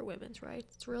advocate for women's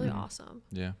rights. It's really awesome.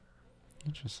 Yeah.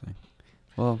 Interesting.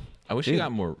 Well, I wish he Dude.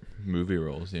 got more movie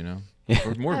roles, you know? Yeah.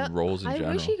 Or more roles in I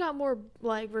general. wish he got more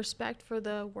like respect for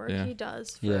the work Yeah. he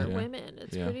does for Yeah. women.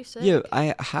 It's Yeah. pretty sick. yeah,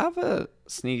 I have a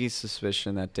sneaky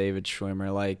suspicion that David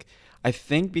Schwimmer, like, I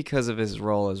think because of his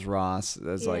role as Ross,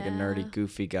 as like a Yeah. nerdy,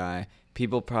 goofy guy,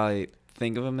 people probably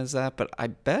think of him as that. But I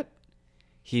bet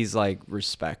he's like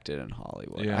respected in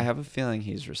Hollywood. Yeah. I have a feeling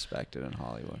he's respected in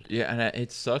Hollywood. Yeah, and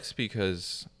it sucks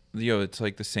because it's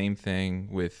like the same thing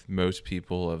with most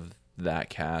people of that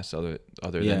cast, other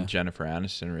Yeah. than Jennifer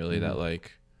Aniston, really, that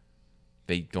like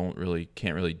they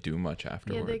can't really do much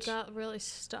afterwards. Yeah, they got really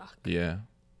stuck. Yeah,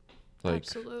 like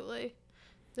Absolutely.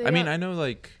 I mean, I know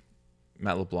like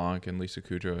Matt LeBlanc and Lisa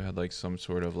Kudrow had like some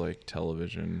sort of like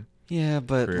television. Yeah,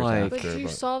 but Careers like, But after, you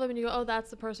but- saw them and you go, oh, that's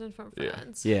the person from Yeah.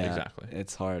 Friends. yeah, Exactly.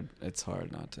 It's hard. It's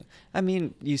hard not to. I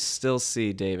mean, you still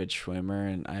see David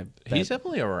Schwimmer, and He's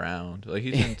definitely around. Like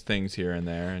he's in things here and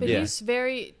there. And But Yeah. he's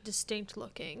very distinct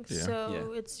looking. Yeah.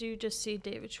 So Yeah. you just see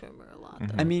David Schwimmer a lot. Mhm.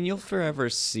 Though. I mean, you'll forever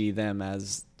see them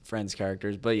as Friends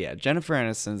characters, but yeah, Jennifer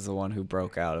Aniston's the one who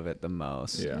broke out of it the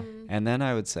most. Yeah. Mm. And then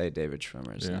I would say David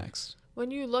Schwimmer's Yeah. next. When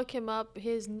you look him up,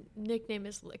 his nickname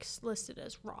is listed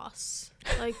as Ross.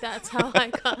 Like that's how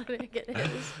iconic it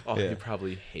is. Oh, Yeah. he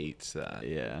probably hates that.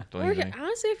 Yeah. Don't Or you think?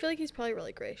 honestly, I feel like he's probably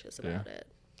really gracious about it.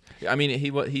 I mean,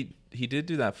 he did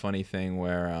do that funny thing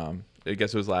where I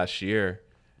guess it was last year,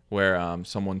 where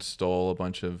someone stole a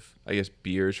bunch of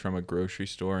beers from a grocery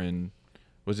store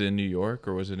was it in New York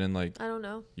or was it in like I don't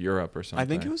know. Europe or something? I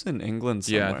think it was in England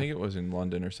somewhere. Yeah, I think it was in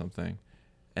London or something.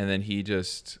 And then he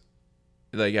just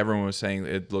like everyone was saying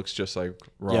it looks just like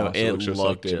Ross. Yeah, it looks just looked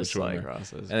like David just like Schwimmer.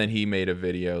 Ross's. And then he made a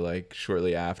video like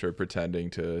shortly after pretending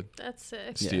to That's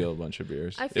sick. steal a bunch of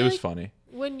beers. I It feel was like- funny.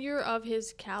 When you're of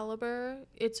his caliber,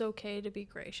 it's okay to be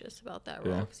gracious about that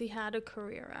role Yeah. because he had a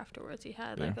career afterwards. He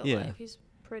had Yeah. like a Yeah. life. He's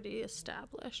pretty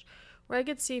established. Where I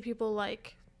could see people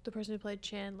like the person who played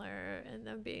Chandler and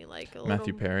them being like a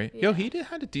Matthew little, Perry. Yeah. Yo,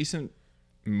 had a decent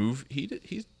move.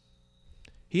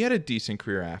 He had a decent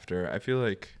career after. I feel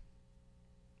like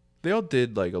they all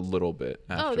did like a little bit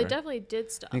after. Oh, they definitely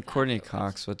did stuff. And Courtney afterwards.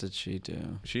 Cox, what did she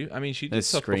do? She did Did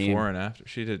stuff Scream. before and after.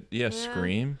 She did, Yeah.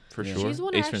 Scream for Yeah. sure. She's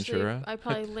one Ace actually Ventura. I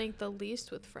probably linked the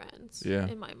least with Friends. Yeah.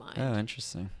 In my mind. Oh,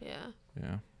 interesting. Yeah.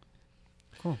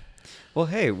 Yeah. Well,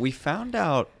 hey, we found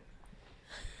out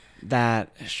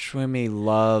that Schwimmy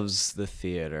loves the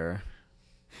theater.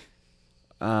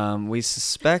 We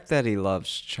suspect that he loves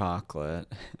chocolate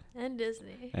And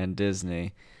Disney. and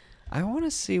Disney. I want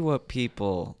to see what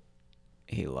people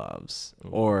he loves, Ooh.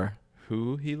 or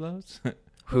Who he loves?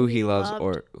 who he loves, loved.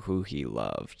 or who he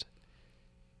loved.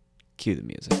 Cue the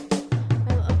music.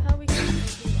 I love how we can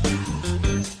his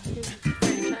franchises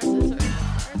or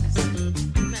parks.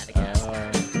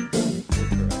 Madagascar.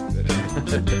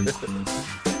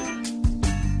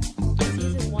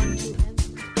 Season 1, 2, and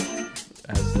 3.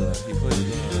 He played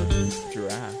the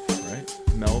giraffe, right?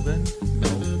 Melvin.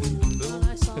 One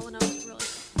I saw when I was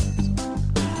really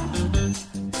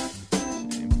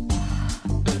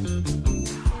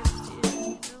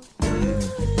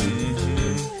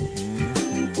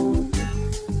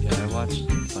Yeah, I watched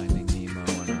Finding Nemo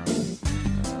when I was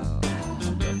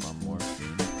hooked up on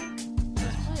morphine.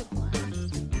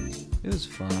 It was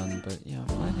fun, but yeah,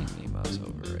 Finding Nemo's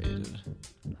overrated.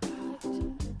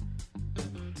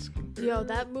 Yo,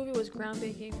 that movie was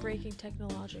groundbreaking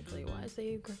technologically wise.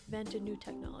 They invented new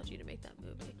technology to make that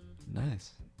movie.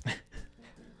 Nice.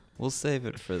 We'll save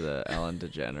it for the Ellen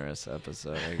DeGeneres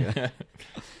episode, I guess.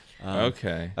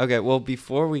 Okay. Okay, well,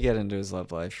 before we get into his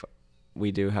love life,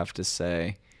 we do have to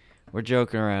say we're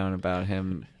joking around about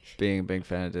him being a big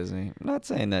fan of Disney. I'm not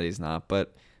saying that he's not,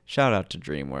 but shout out to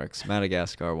DreamWorks,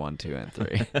 Madagascar 1, 2, and 3.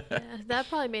 Yeah, that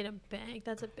probably made him bank.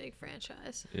 That's a big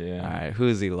franchise. Yeah. All right,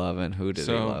 who's he loving? Who did he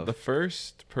So love? the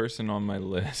first person on my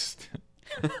list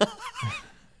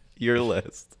Your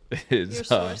list. is Your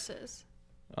sources.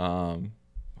 hold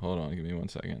on, give me 1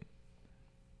 second.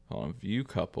 Hold on, view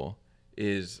couple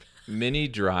is Minnie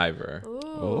Driver.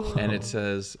 Ooh. And it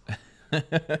says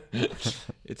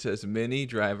Minnie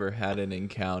Driver had an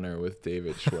encounter with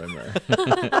David Schwimmer.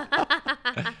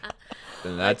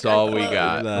 And that's Like a all we close-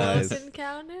 got. Nice. Close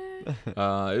encounter.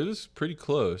 It was pretty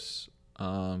close.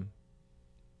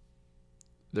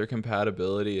 Their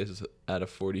compatibility is at a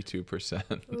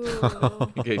 42%.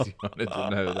 Ooh, In case you wanted to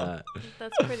know that.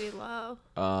 that's pretty low.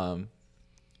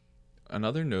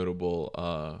 Another notable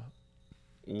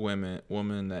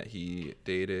woman that he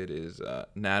dated is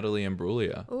Natalie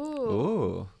Imbruglia Ooh.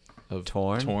 Ooh. of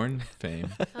Torn? fame.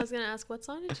 I was gonna ask, what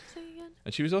song did you sing again?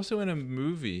 And she was also in a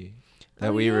movie.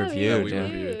 That we reviewed, we yeah.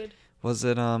 reviewed. Was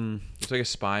it, It's like a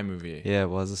spy movie. yeah, it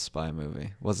was a spy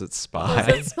movie. Was it Was Spy?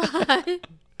 it Spy?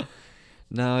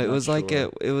 No, it Not was like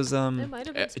sure. it was, It might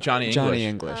have been Spy. Johnny English. Johnny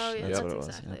English. Oh yeah, That's that's what it was.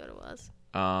 exactly yeah. what it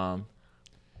was.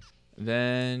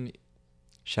 Then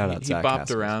Shout he out Zach bopped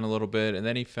Haskins. around a little bit, and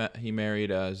then he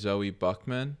married Zoe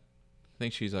Buckman. I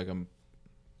think she's like a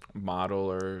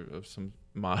model or of some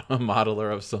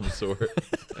modeler of some sort.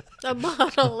 A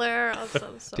modeler of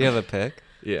some sort. Do you have a pic?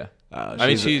 Yeah. I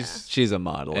mean, she's a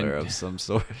modeler and- of some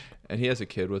sort. And he has a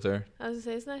kid with her. I was gonna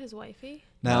say, isn't that his wifey?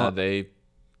 Now They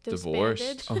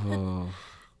divorced. Disbanded? oh,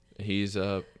 He's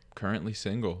currently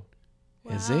single.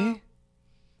 is Wow.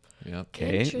 he? Yep.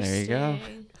 Kate, there you go.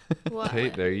 Interesting. What?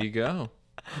 Kate, there you go.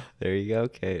 There you go,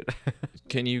 Kate.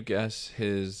 Can you guess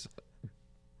his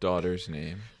daughter's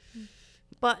name?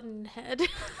 Buttonhead.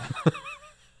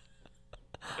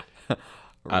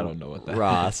 I don't know what that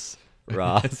Ross.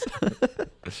 Ross.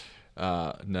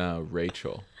 No,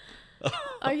 Rachel.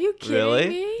 Are you kidding Really?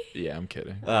 me? Yeah, I'm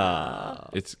kidding.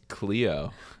 It's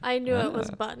Cleo. I knew it was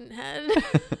Ah. Buttonhead.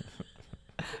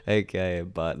 AKA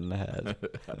Buttonhead.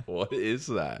 What is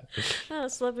that? I don't know,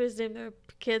 celebrities name their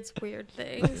kids weird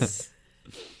things.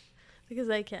 Because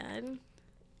they can.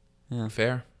 Yeah.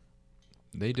 Fair.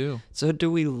 They do. So do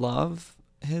we love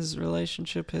his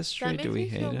relationship history? That makes Do we me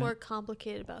hate feel it? more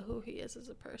complicated about who he is as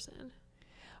a person.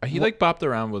 He like bopped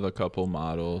around with a couple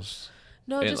models.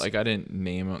 No, And, just like I didn't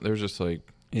name them. There was just like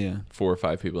Yeah. 4 or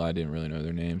 5 people I didn't really know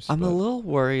their names. I'm a but little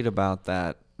worried about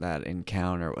that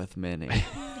encounter with Minnie.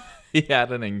 he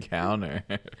had an encounter.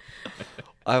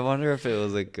 I wonder if it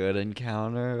was a good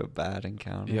encounter, a bad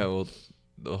encounter. Yeah, well,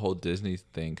 the whole Disney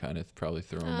thing kind of probably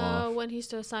threw him off. when he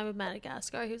started signing with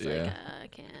Madagascar, he was Yeah. like, I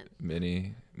can't.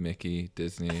 Minnie, Mickey,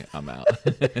 Disney, I'm out.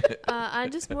 I'm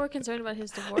just more concerned about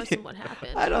his divorce and what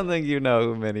happened. I don't think you know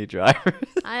who Minnie Driver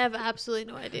is. I have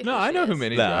absolutely no idea. No, who I she know who is.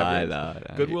 Minnie No, Driver I is. know.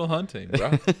 Goodwill Hunting,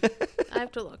 bro. I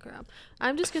have to look her up.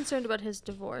 I'm just concerned about his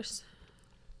divorce.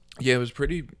 Yeah, it was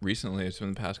pretty recently. It's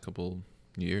been the past couple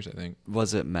years, I think.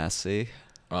 Was it messy?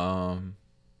 I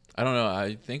don't know.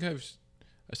 I think I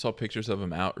saw pictures of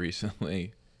him out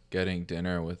recently getting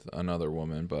dinner with another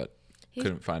woman, but He's-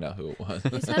 couldn't find out who it was.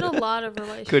 He's had a lot of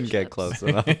relationships. Couldn't get close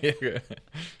enough. Yeah.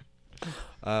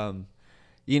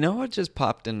 You know what just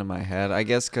popped into my head? I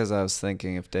guess because I was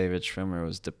thinking if David Schwimmer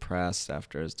was depressed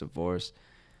after his divorce,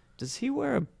 does he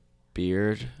wear a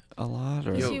beard a lot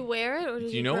or Does Yo, he wear it or does Do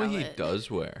he you know what grow he it? does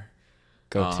wear?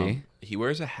 goatee? He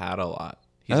wears a hat a lot.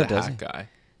 He's Oh, a does hat he? guy.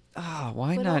 Ah,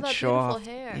 why With all not that show beautiful off?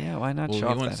 hair. Yeah, why not Well, show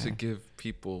he off wants that to hair? give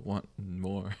people wanting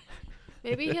more.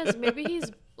 Maybe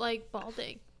he's like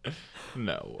balding.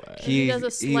 No way. He does a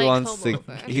slight wants to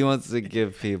comb-over. he wants to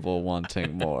give people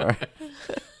wanting more.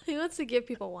 He wants to give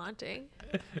people wanting.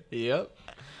 Yep.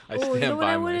 I Oh, stand you know what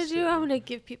by I my want to do? statement. I'm going to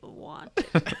give people wanting.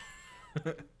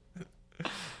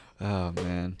 Oh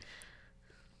man.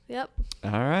 Yep.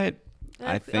 All right.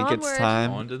 I Yep, think it's onward.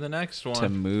 time On to the next one. to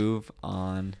move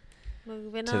on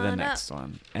Moving to the on next up.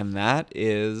 one. And that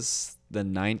is the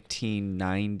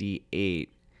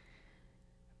 1998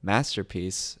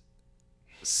 masterpiece,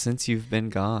 Since You've Been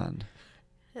Gone.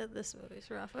 Yeah, this movie's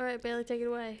rough. All right, Bailey, take it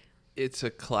away. It's a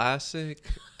classic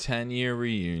 10-year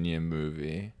reunion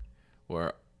movie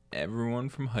where everyone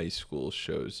from high school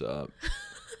shows up.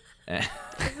 And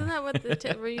Isn't that what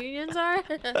the reunions are?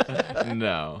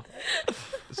 no.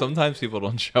 Sometimes people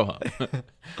don't show up.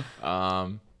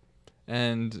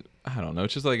 And I don't know,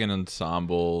 it's just like an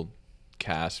ensemble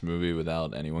cast movie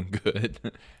without anyone good.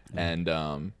 And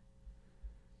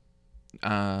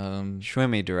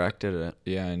Schwimmy directed it.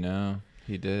 yeah, I know.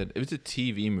 He did. It was a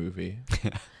TV movie.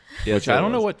 Yes, Which I it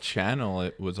don't know was. what channel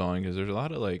it was on because there's a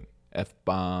lot of like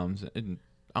F-bombs. And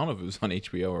I don't know if it was on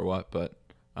HBO or what, but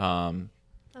I'm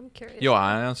curious. yo,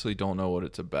 I honestly don't know what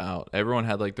it's about. Everyone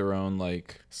had like their own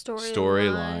like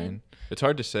storyline. It's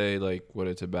hard to say like what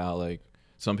it's about. Like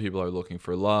some people are looking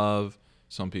for love,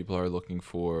 some people are looking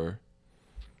for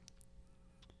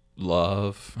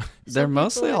love. They're Some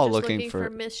mostly people are all just looking for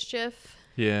mischief.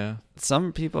 Yeah.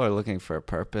 some people are looking for a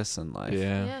purpose in life.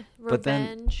 Yeah. Yeah, But then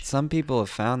revenge. some people have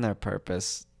found their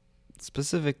purpose,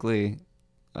 specifically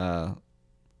Liev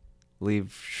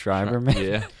Schreiber. maybe?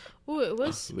 Yeah. Ooh, it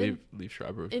was Leave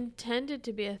Schreiber. intended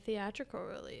to be a theatrical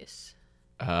release,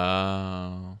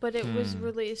 Oh. but it was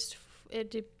released.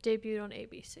 It debuted on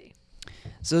ABC.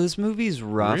 So this movie's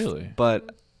rough, Really?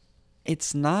 but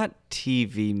it's not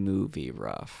TV movie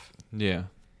rough. Yeah.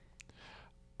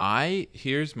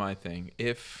 Here's my thing.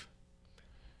 If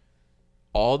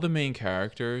all the main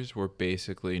characters were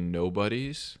basically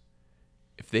nobodies,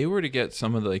 if they were to get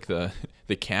some of like the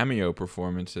cameo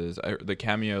performances, the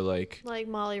cameo like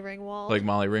Molly Ringwald.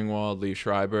 Molly Ringwald, Lee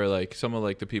Schreiber, like some of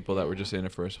like the people that were just in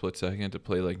it for a split second to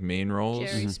play like main roles.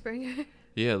 Jerry Springer.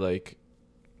 Yeah, like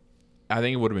I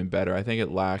think it would have been better. I think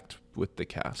it lacked with the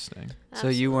casting. So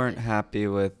you weren't happy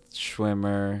with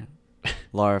Schwimmer,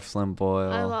 Laura Flynn Boyle.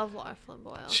 I love Laura Flynn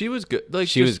Boyle. She was good. Like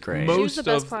She was just great. Most She was the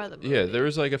best of, part of the Yeah, movie. there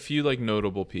was like a few like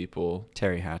notable people.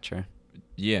 Terry Hatcher.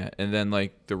 Yeah, and then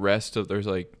like the rest of there's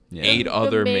like Yeah. 8 The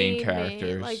other main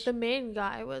characters. like the main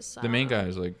guy was. The main guy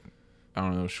is like, I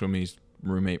don't know, Schwimme's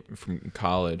roommate from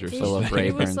college or He, Philip something.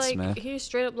 he was Rayburn like Smith. he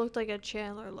straight up looked like a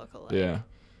Chandler lookalike. Yeah.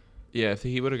 Yeah, if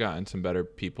he would have gotten some better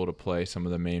people to play some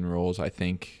of the main roles, I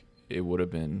think it would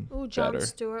have been Ooh, Jon better.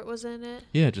 Stewart was in it.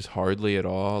 Yeah, just hardly at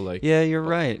all. Like Yeah, you're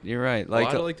right. You're right. a Like,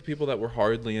 lot of like the people that were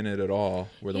hardly in it at all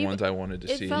were the He- ones I wanted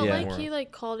to It see. felt Yeah. like more. he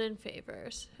like called in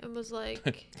favors and was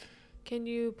like, "Can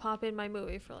you pop in my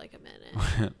movie for like a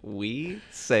minute?" we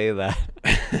say that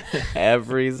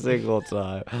every single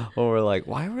time when we're like,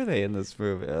 why were they in this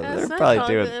movie? That's They're not probably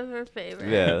calling doing. them for favor.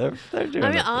 Yeah, they're doing. I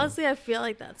mean, it for- honestly, I feel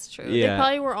like that's true. Yeah. They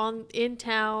probably were in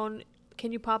town.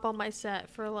 Can you pop on my set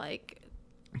for like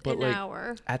But, an like,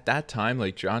 hour? At that time,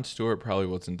 like Jon Stewart probably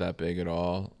wasn't that big at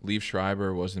all. Liev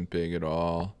Schreiber wasn't big at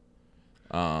all.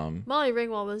 Molly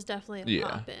Ringwald was definitely a Yeah.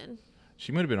 pop in.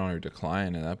 She might have been on her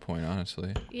decline at that point,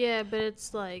 honestly. Yeah, but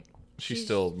it's like She's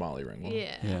still Molly Ringwald.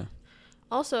 Yeah. Yeah.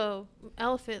 Also,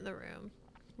 Elephant in the Room,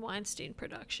 Weinstein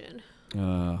production.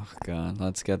 Oh God,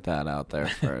 let's get that out there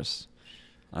first.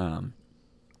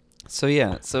 So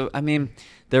yeah, so I mean,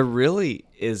 there really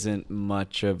isn't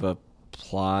much of a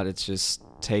plot. It just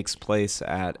takes place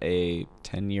at a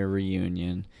 10-year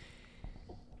reunion.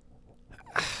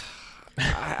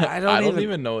 I don't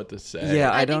even know what to say.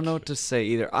 Yeah, I I don't think- know what to say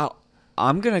either.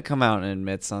 I'm gonna come out and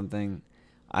admit something.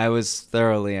 I was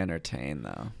thoroughly entertained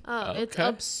though. Oh, it's Okay.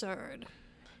 absurd.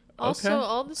 Also, Okay.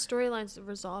 all the storylines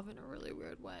resolve in a really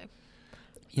weird way.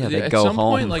 Yeah, they At go some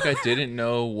home. point, like I didn't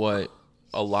know what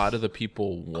a lot of the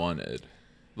people wanted.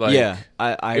 Like, yeah,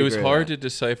 I it was agree with hard that. to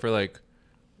decipher. Like,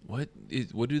 what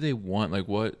do they want? Like,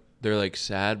 what they're like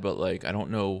sad, but like I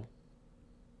don't know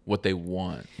what they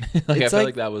want. Like I It's feel like-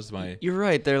 like that was my. You're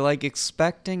right. They're like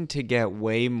expecting to get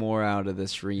way more out of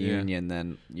this reunion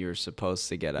than you're supposed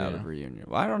to get out of Yeah. reunion.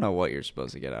 Well, I don't know what you're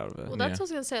supposed to get out of it. Well, that's Yeah. what I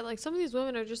was gonna say. Like, some of these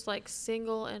women are just like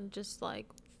single and just like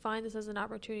find this as an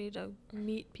opportunity to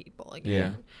meet people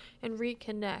again and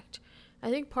reconnect.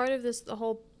 I think part of this, the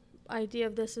whole idea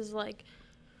of this is like,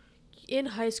 in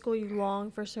high school you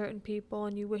long for certain people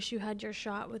and you wish you had your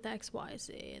shot with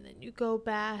XYZ, and then you go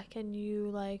back and you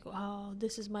like, oh,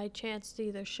 this is my chance to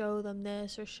either show them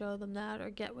this or show them that or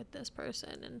get with this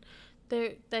person. And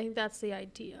I think that's the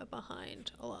idea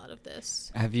behind a lot of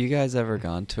this. Have you guys ever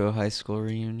gone to a high school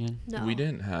reunion? No, We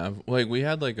didn't have like we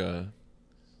had like a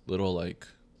little like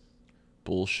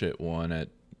bullshit one at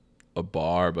a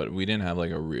bar, but we didn't have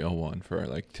like a real one for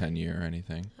like 10-year or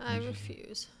anything. I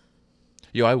refuse.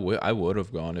 Yo, I would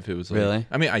have gone if it was like, Really?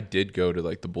 I mean, I did go to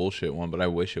like the bullshit one, but I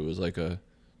wish it was like a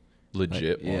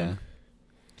legit Like, one.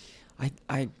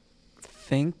 I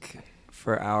think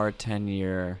for our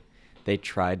 10-year, they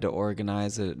tried to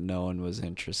organize it. No one was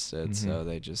interested, so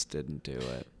they just didn't do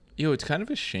it. Yo, it's kind of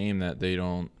a shame that they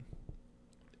don't.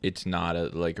 It's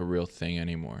not like a real thing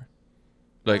anymore.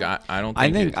 Like I don't.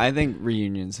 Think I think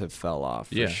reunions have fell off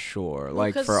for Yeah. sure. Well,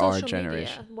 Like 'cause for our social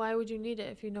generation. media, why would you need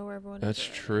it if you know where everyone that's is?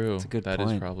 doing it? true. That's a good That is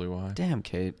point. probably why. Damn,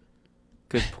 Kate.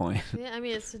 Good point. Yeah, I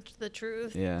mean, it's the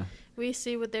truth. Yeah. We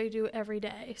see what they do every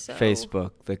day. So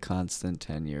Facebook, the constant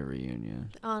 10-year reunion.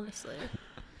 honestly.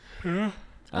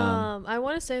 Um, I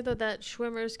want to say though that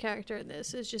Schwimmer's character in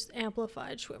this is just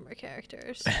amplified Schwimmer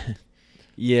characters.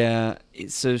 Yeah,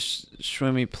 so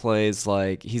Schwimmy plays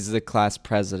like he's the class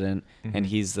president and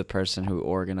he's the person who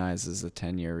organizes the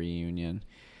 10-year reunion.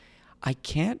 I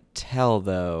can't tell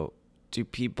though, do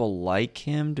people like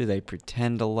him? Do they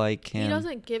pretend to like him? He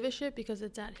doesn't give a shit because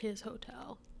it's at his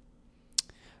hotel.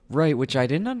 Right, which I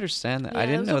didn't understand that. Yeah, I it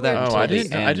didn't was a know that weird until Oh, I the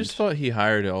didn't. I end. just thought he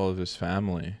hired all of his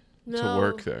family to No.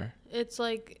 work there. It's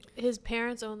like his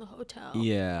parents own the hotel.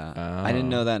 Yeah. I didn't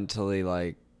know Oh. that until he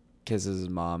like kisses his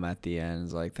mom at the end.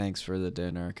 Is like, thanks for the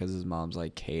dinner, because his mom's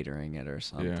like catering it or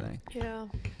something. Yeah.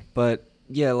 But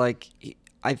yeah, like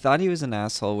I thought he was an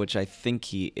asshole, which I think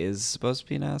he is supposed to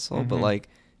be an asshole. But Mhm. like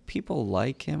people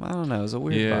like him. I don't know. It was a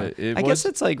weird Yeah, vibe. it I guess was-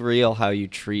 it's like real how you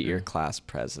treat your class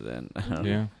president. I don't know.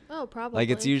 Yeah. Oh, probably. Like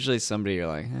it's usually somebody you're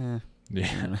like,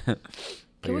 Yeah. but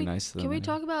Can you're we, nice to them. can we anyway.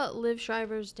 talk about Liv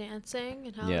Schreiber's dancing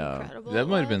and how Yeah. incredible That it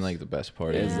might have been was? like the best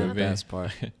part It of is the the Yeah. movie. best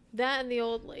part. That and the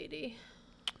old lady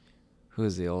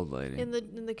Who's the old lady? in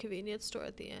the convenience store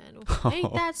at the end.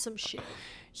 Ain't that some shit?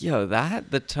 Yo,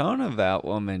 the tone of that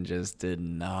woman just did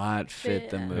not fit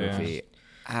the Yeah. movie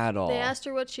at all. They asked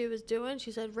her what she was doing.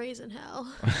 She said, "Raising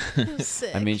hell." It was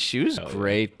sick. I mean, she was Hell yeah.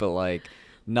 great, but like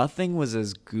nothing was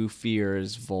as goofy or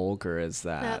as vulgar as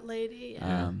that. that lady.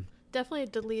 Yeah. Definitely a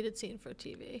deleted scene for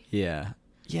TV. Yeah.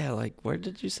 Yeah, like where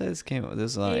did you say this came up?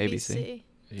 This is on ABC.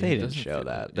 They it didn't doesn't show feel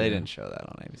that. like- They yeah. didn't show that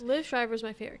on ABC. Liv Schreiber's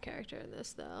my favorite character in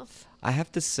this, though. I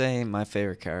have to say my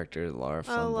favorite character is Laura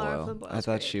Flynn Oh, Laura Boyle. Flynn Boyle's I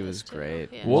thought great she in was this, too. great.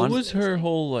 Yeah, What she's was her amazing.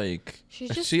 whole like? She's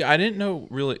just See, I didn't know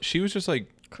really. She was just like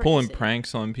pulling crazy.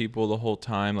 pranks on people the whole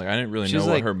time. Like I didn't really She's, know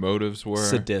what like, her motives were.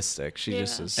 sadistic. She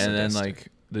just Yeah. is And then sadistic. like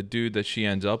the dude that she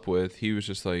ends up with, he was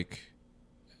just like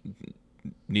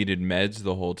needed meds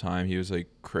the whole time. He was like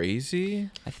crazy.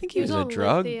 I think He he was was a on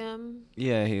drug. lithium.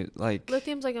 Yeah, he like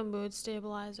Lithium's like a mood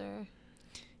stabilizer.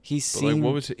 he But seemed like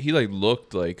what was it? He like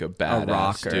looked like a badass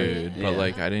rocker. dude, Yeah. but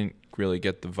like I didn't really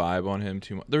get the vibe on him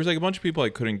too much. There was like a bunch of people I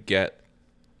couldn't get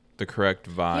the correct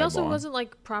vibe He also on. wasn't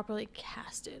like properly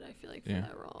casted, I feel like, for Yeah.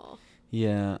 that role.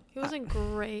 yeah. He wasn't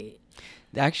great.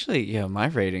 Actually, yeah, my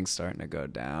rating's starting to go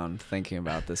down thinking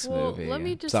about this Well, movie. let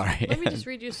me just Sorry. let me just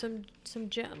read you some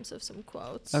gems of some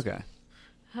quotes. Okay.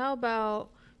 How about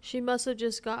she must have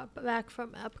just got back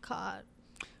from Epcot.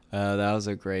 That was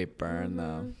a great burn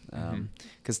Mhm. though.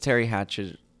 Cuz Terry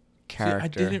Hatcher's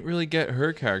character See, I didn't really get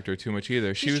her character too much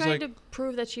either. She She's was trying like, to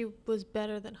prove that she was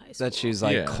better than high school. that she's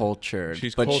like Yeah. cultured,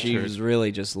 She's but she cultured. was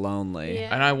really just lonely.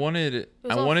 Yeah. and I wanted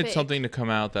was all fake. something to come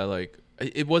out that like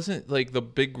it wasn't like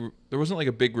there wasn't like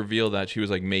a big reveal that she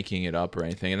was like making it up or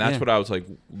anything, and that's Yeah. what I was like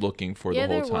looking for yeah,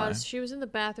 the whole there time. was. She was in the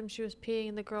bathroom. She was peeing,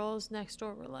 and the girls next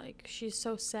door were like, "She's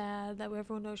so sad that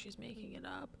everyone knows she's making it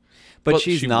up." But, But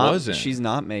she's she not. wasn't. She's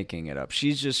not making it up.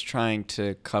 She's just trying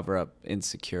to cover up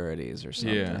insecurities or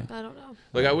something. Yeah. I don't know.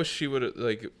 Like I wish she would have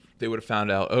like they would have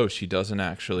found out. Oh, she doesn't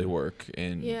actually work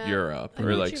in Yeah, Europe I know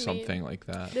or what like you mean. something like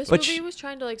that. This But movie she- was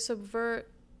trying to like subvert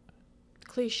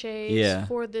cliches Yeah.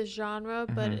 for this genre,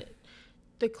 but Mhm.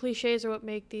 the cliches are what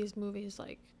make these movies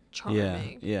like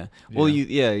charming. Yeah. Well,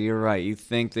 Yeah. you're right. You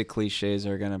think the cliches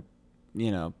are gonna,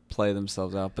 play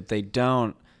themselves out, but they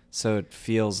don't. So it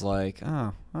feels like,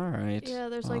 oh, all right. Yeah,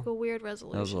 there's well, like a weird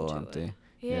resolution. that was a little to empty. It.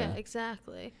 Yeah, Yeah.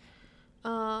 exactly.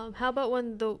 How about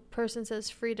when the person says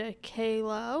Frida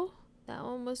Kahlo? That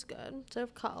one was good instead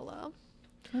of Kahlo.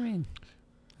 I mean,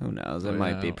 who knows? It Oh,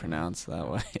 might yeah. be pronounced that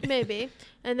way. Maybe.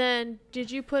 And then,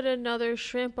 did you put another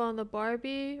shrimp on the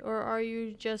Barbie, or are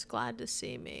you just glad to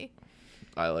see me?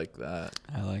 I like that.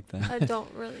 I like that. I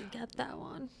don't really get that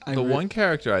one. The one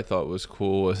character I thought was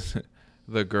cool was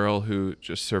the girl who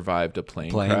just survived a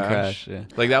plane crash. yeah.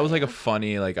 Like that was like a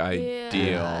funny like idea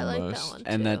Yeah, I like that almost. one.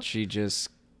 And too. that she just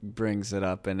brings it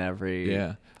up in every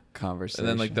Yeah. conversation. And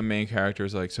then like the main character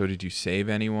is like, so did you save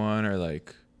anyone or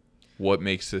like what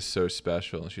makes this so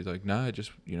special? And she's like, nah, I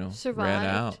just, ran Survived.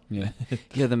 out. yeah,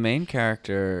 yeah. The main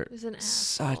character He's an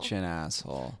such asshole. an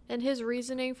asshole. And his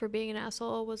reasoning for being an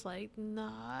asshole was like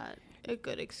not a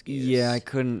good excuse. Yeah, I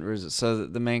couldn't resist. So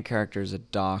the main character is a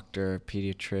doctor,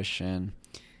 pediatrician.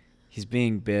 He's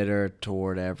being bitter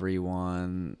toward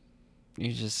everyone.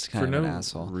 He's just kind For of no an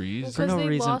asshole. reason. For Because no they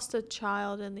reason. lost a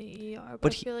child in the ER. But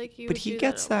But I feel like you But would he do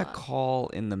gets that, a that lot. call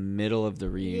in the middle of the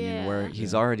reunion where Yeah.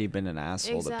 he's Yeah. already been an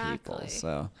asshole to people. Exactly.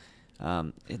 So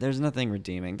there's nothing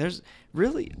redeeming. There's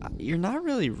really you're not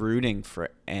really rooting for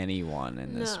anyone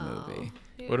in this No. movie.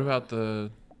 What Yeah. about the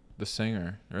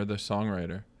singer or the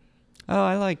songwriter? Oh,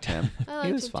 I liked him. I liked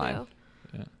he was him fine. too.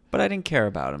 Yeah. But I didn't care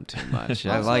about him too much.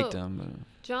 I Also- liked him.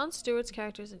 Jon Stewart's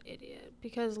character is an idiot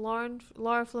because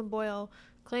Laura Flynn Boyle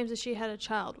claims that she had a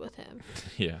child with him.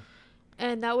 Yeah.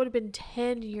 And that would have been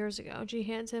 10 years ago. And she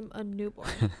hands him a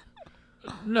newborn.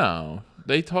 No,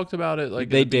 they talked about it like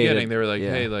They at the beginning. dated, They were like,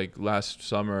 yeah. "Hey, like last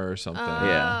summer or something."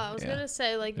 Yeah, I was yeah. going to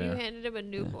say, like, you Yeah. handed him a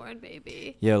newborn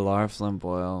baby. Yeah, Laura Flynn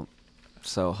Boyle,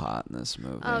 so hot in this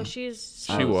movie. Oh, she's.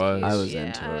 She was. I was yeah,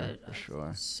 into her for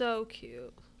sure. So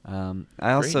cute.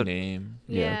 I also Great name.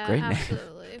 Yeah, great name.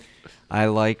 absolutely. I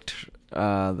liked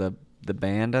the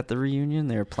band at the reunion.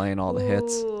 They were playing all the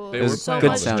hits. Ooh, They were so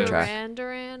playing much all the hits.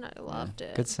 Duran. I loved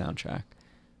it. Good soundtrack.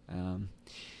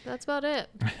 That's about it.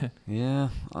 Yeah,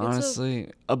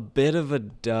 honestly, a bit of a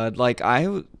dud. Like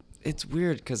it's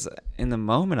weird because in the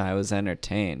moment I was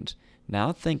entertained.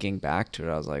 Now thinking back to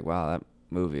it, I was like, wow, that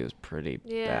movie was pretty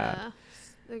bad. Yeah.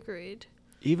 Agreed.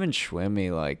 Even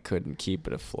Schwimmy like couldn't keep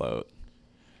it afloat.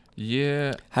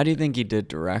 Yeah, How do you think he did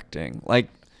directing? Like,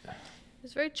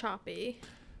 It's very choppy.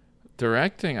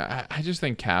 directing. I just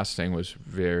think casting was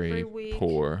Very very weak.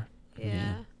 poor.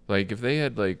 Yeah. Like if they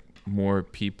had like more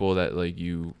people that like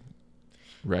you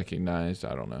recognized,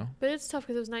 I don't know. But it's tough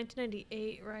because it was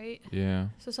 1998, right? Yeah.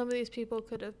 So some of these people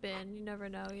could have been. You never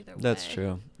know either way. that's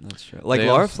true. That's true. Like They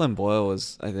Laura also- Flynn Boyle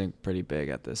was, I think, pretty big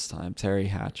at this time. Terry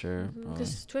Hatcher.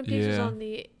 Because Twin Peaks was Yeah. on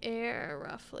the air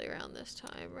roughly around this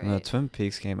time, right? No, Twin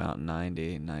Peaks came out in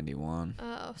 90, 91.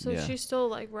 Oh, so Yeah. she's still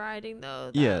like riding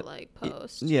though. That, Yeah, like Y-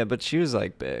 post. Yeah, but she was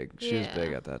like big. She was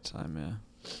big Yeah. at that time,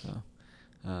 yeah. So,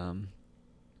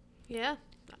 Yeah.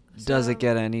 Does So, it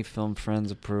get any film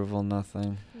friends approval?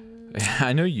 Nothing.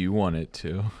 I know you want it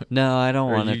to. No, I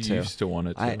don't Or want you it to. used to want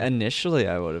it to. Initially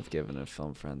I would have given it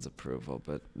film friends approval,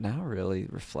 but now really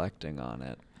reflecting on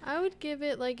it, I would give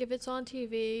it, like, if it's on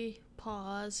TV,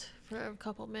 pause for a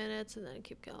couple minutes and then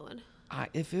keep going.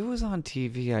 if it was on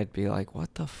TV, I'd be like,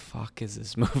 what the fuck is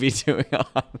this movie doing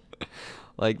on?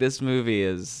 Like, this movie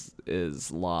is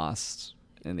lost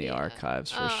in the Yeah.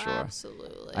 archives for Oh, sure.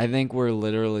 Absolutely. I think we're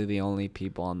literally the only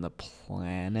people on the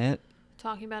planet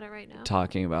Talking about it right now.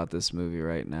 talking about this movie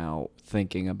right now,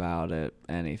 thinking about it,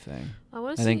 anything. I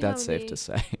want I to see think how that's safe many- to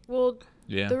say. Well,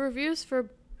 Yeah. the reviews for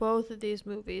both of these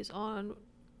movies on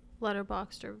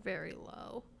Letterboxd are very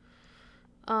low.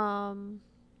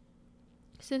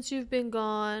 Since You've Been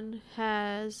Gone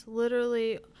has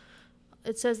literally,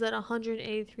 it says that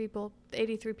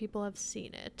 83 people have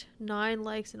seen it, 9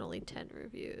 likes and only 10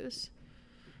 reviews.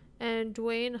 And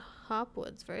Dwayne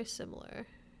Hopwood's very similar.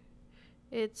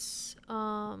 It's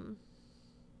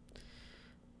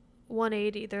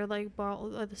 180. They're like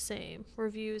are the same.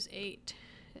 Reviews 8.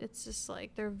 It's just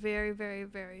like they're very, very,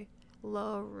 very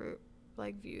low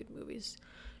viewed movies.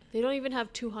 They don't even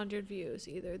have 200 views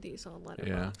either. These on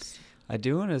Letterboxd. I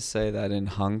do want to say that in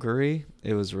Hungary,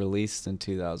 it was released in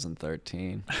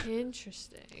 2013.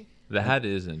 Interesting. That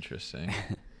is interesting.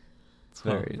 It's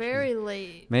very interesting. Very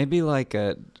late. Maybe like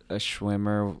a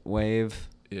Schwimmer wave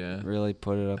Yeah. really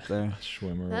put it up there.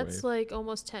 Schwimmer That's wave. like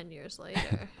almost 10 years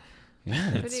later.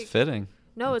 Yeah, it's Pretty- fitting.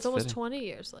 No, it's It's almost fitting. 20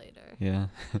 years later. Yeah.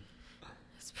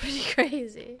 It's pretty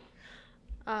crazy.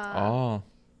 Oh.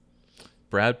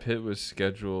 Brad Pitt was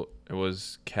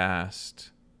cast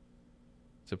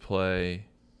to play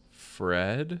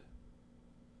Fred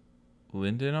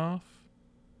Lindenhoff?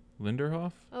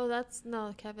 Oh,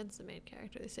 no, Kevin's the main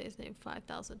character. They say his name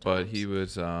 5,000 times. But he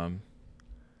was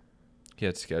he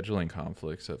had scheduling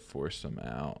conflicts that forced him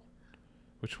out.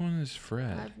 Which one is I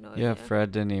Fred? have no Yeah, idea.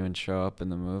 Fred didn't even show up in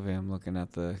the movie. I'm looking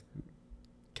at the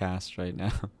cast right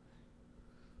now.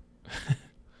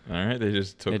 All right, they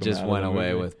just took It him just out of went the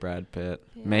away movie. with Brad Pitt.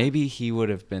 Yeah. Maybe he would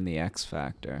have been the X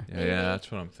Factor. Yeah, Maybe.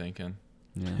 that's what I'm thinking.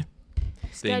 Yeah.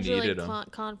 They needed Scheduling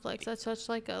him. conflicts. That's such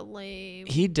like a lame.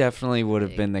 He definitely would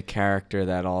have Big. been the character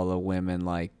that all the women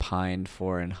like pined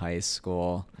for in high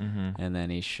school. Mm-hmm. And then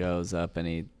he shows up and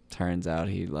he turns out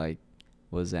he like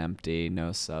was empty,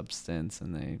 no substance,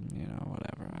 and they,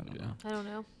 whatever. I don't know. I don't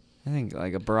know. I think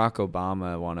like a Barack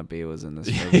Obama wannabe was in this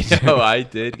movie. too. Yo, I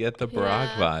did get the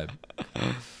Barack Yeah. vibe.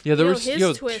 Yeah, there Yo, was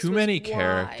his twist too was many wild.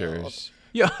 characters.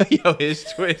 Yo, his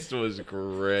twist was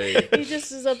great. He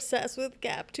just is obsessed with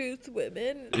gap-toothed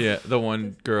women. Yeah, the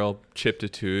one girl chipped a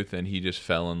tooth and he just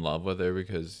fell in love with her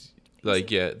because,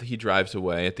 he drives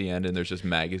away at the end and there's just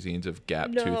magazines of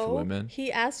gap-toothed women.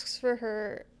 He asks for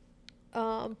her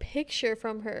picture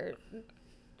from her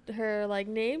like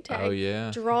name tag. Oh,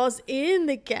 yeah. Draws in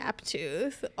the gap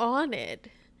tooth on it.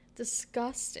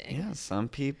 Disgusting. Yeah, some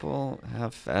people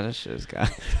have fetishes,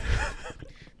 guys.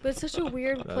 But it's such a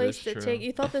weird That place is to true. take.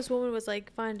 You thought this woman was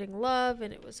like finding love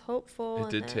and it was hopeful. It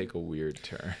and did then take a weird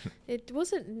turn. It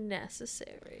wasn't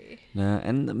necessary. No,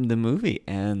 and the movie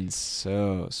ends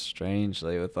so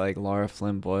strangely with like Laura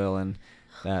Flynn Boyle and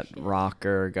that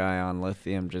rocker guy on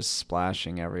lithium just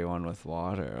splashing everyone with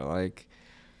water. Like,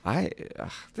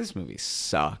 this movie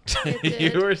sucked. It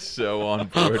did. You were so on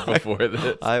board before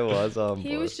this. I was on He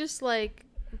board. was just like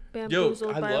Yo,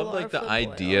 bamboozled I by love Laura like the Flynn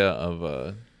idea Boyle. of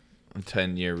a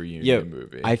 10-year reunion Yo,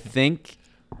 movie. I think.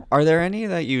 Are there any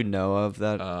that you know of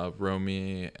that?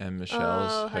 Romy and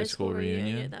Michelle's Oh, high school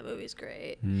reunion. That movie's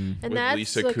great. Hmm. And with that's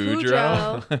Lisa the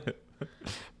Kudrow.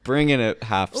 Bringing it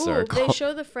half Ooh, circle. they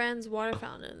show the Friends water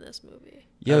fountain in this movie.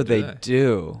 Yo, Oh, do they they?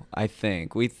 do. I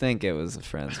think we think it was a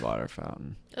Friends water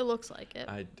fountain. It looks like it.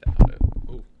 I doubt it.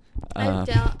 Ooh. I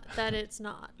doubt that it's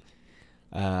not.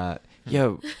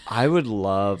 Yo, I would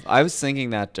love. I was thinking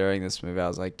that during this movie. I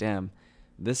was like, damn,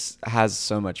 this has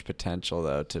so much potential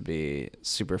though to be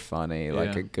super funny,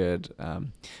 like Yeah. a good.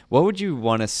 What would you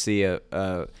want to see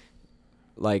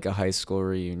like a high school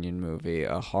reunion movie?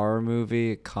 A horror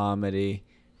movie, a comedy,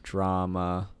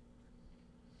 drama.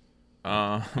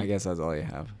 I guess that's all you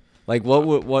have. Like,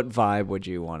 what vibe would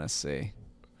you want to see?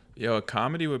 Yo, a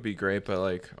comedy would be great, but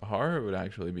like a horror would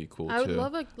actually be cool I would too.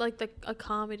 love a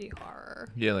comedy horror.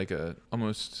 Yeah, like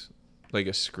almost like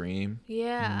a Scream.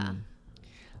 Yeah.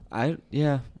 I'd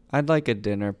like a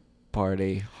dinner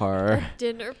party horror.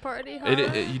 Dinner party horror.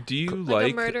 Do you like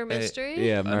like a murder mystery?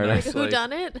 Yeah, a murder. Like nice, a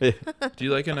whodunit? Do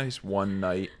you like a nice one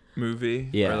night movie?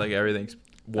 Yeah. Where like everything's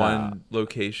one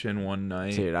location, one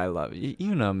night. Dude, I love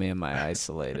you know me and my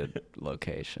isolated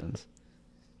locations.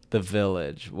 The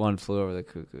Village, One Flew Over the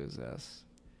Cuckoo's Nest.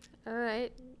 All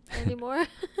right. anymore.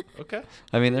 Okay.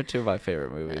 I mean, they're two of my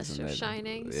favorite movies. That's and true.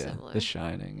 Shining, yeah, similar. The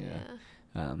Shining,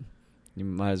 yeah. You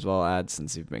might as well add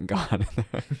Since You've Been Gone in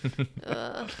there.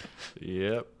 Ugh.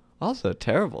 Yep. Also, a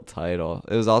terrible title.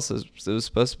 It was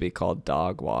supposed to be called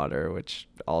Dog Water, which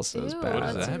also is Ew, bad. What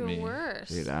does that's that even mean? worse.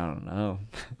 Dude, I don't know.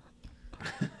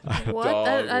 What?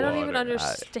 Dog I don't even water.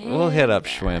 understand. We'll hit up that.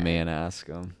 Schwimmy and ask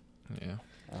him. Yeah.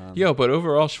 Um, Yo, but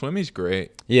overall, Schwimmy's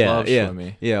great. yeah, Love yeah,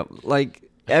 Schwimmy. yeah. Like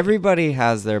everybody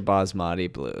has their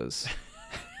Basmati Blues.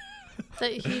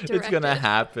 That he directed. It's gonna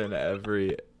happen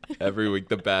every week.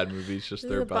 The bad movies, just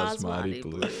their The Basmati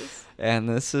blues. And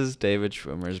this is David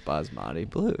Schwimmer's Basmati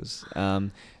Blues.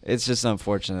 It's just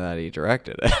unfortunate that he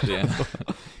directed it. Yeah.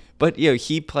 But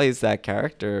he plays that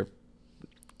character.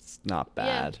 It's not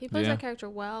bad. Yeah, he plays Yeah. that character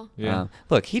well. Yeah.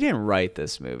 Look, he didn't write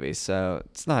this movie, so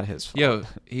it's not his fault. Yo,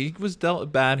 he was dealt a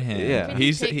bad hand. Yeah. I mean,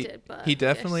 he picked it, but he who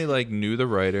definitely cares? like knew the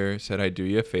writer, said, "I do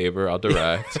you a favor, I'll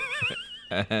direct,"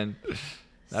 and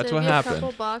that's Send what me a happened.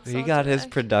 couple bucks, He I'll got his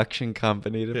direct. production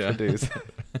company to Yeah. produce it.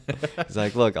 He's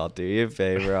like, look, I'll do you a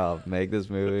favor. I'll make this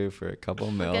movie for a couple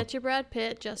I'll mil. get you Brad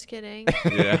Pitt. Just kidding.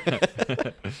 Yeah.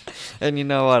 And you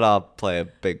know what? I'll play a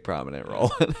big prominent role.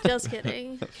 Just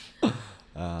kidding.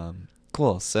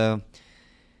 Cool. So,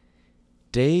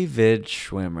 David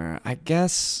Schwimmer. I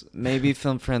guess maybe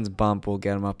Film Friends Bump will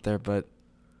get him up there, but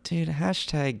dude,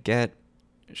 hashtag get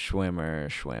Schwimmer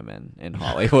schwimmin' in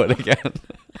Hollywood again.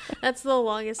 That's the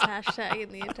longest hashtag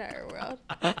in the entire world.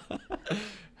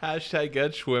 Hashtag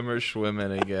get Schwimmer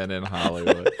swimming again in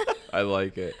Hollywood. I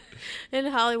like it. In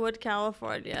Hollywood,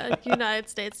 California, United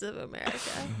States of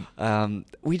America.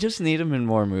 We just need him in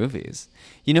more movies.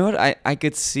 You know what? I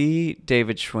could see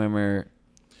David Schwimmer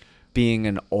being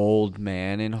an old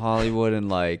man in Hollywood and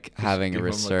like having a give him a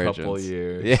resurgence. couple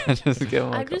years. Yeah, just give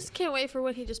him. I just can't wait for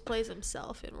when he just plays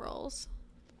himself in roles.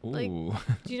 Like, Ooh.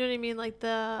 do you know what I mean? Like the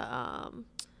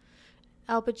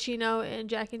Al Pacino and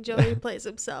Jack and Joey plays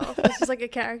himself. It's just like a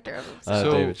character of himself.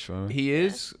 So David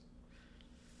Schwimmer.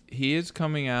 he is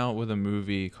coming out with a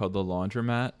movie called The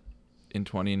Laundromat in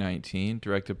 2019,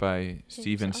 directed by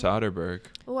Steven Himself. Soderbergh.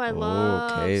 Oh, I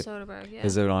love Kate. Soderbergh. Yeah.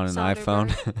 Is it on an Soderbergh.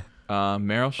 iPhone?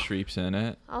 Meryl Streep's in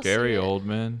it. I'll Gary see it.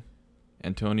 Oldman,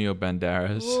 Antonio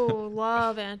Banderas, Ooh,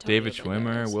 love Antonio David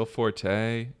Schwimmer, Banderas. Will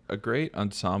Forte. A great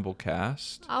ensemble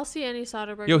cast. I'll see any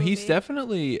Soderbergh Yo, movie. he's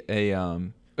definitely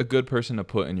a good person to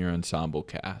put in your ensemble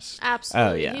cast.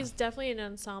 Absolutely. Oh, yeah. He's definitely an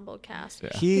ensemble cast. Yeah.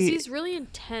 Because He- he's really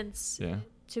intense Yeah.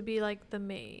 to be like the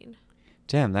main.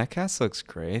 Damn, that cast looks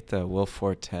great though. Will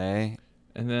Forte.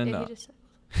 And then Yeah,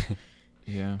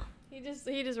 yeah.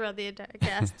 he just read the entire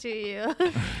cast to you.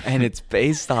 And it's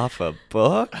based off a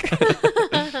book?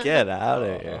 Get out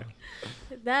of here.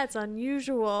 That's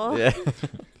unusual. Yeah.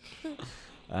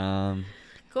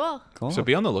 Cool. Cool. So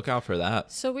be on the lookout for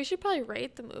that. So we should probably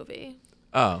rate the movie.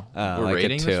 Oh, we're like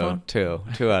rating a this one? two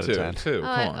out of 10. Two. Come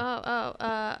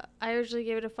on. I originally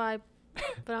gave it a 5,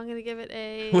 but I'm gonna give it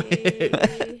a.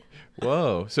 Wait.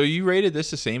 Whoa. So you rated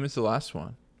this the same as the last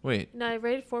one? Wait. No, I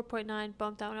rated 4.9,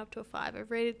 bumped that one up to a 5. I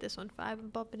rated this one 5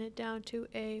 and bumping it down to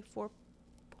a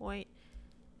 4.4.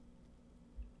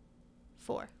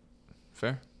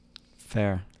 Fair.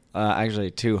 Fair.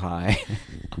 Actually, too high.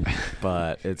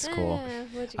 But it's cool.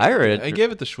 What'd you I give read it? I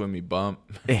gave it the Schwimmy bump.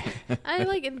 I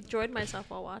like enjoyed myself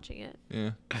while watching it.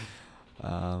 Yeah.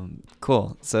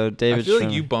 Cool. So I David feel like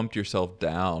Schwimmer- you bumped yourself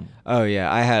down. Oh,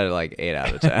 yeah. I had like 8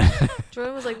 out of 10.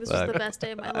 Jordan was like, "This was Look, the best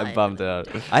day of my life." I bumped it and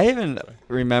out. then- I even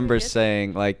remember Really good.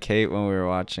 saying, like, Kate, when we were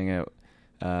watching it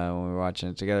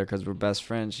together, because we're best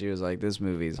friends, she was like, this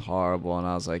movie's horrible. And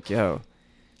I was like, yo,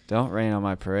 don't rain on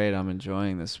my parade. I'm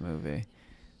enjoying this movie.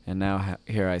 And now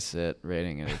here I sit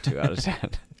rating it a 2 out of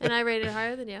 10. And I rated it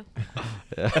higher than you.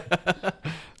 Yeah.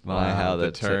 My, Wow, how the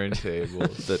the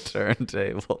turntables. the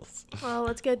turntables. Well,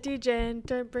 let's get DJ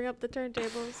and bring up the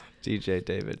turntables. DJ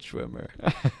David Schwimmer.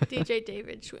 DJ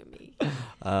David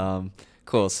Schwimmy.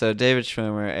 Cool. So David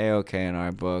Schwimmer, A-OK in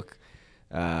our book.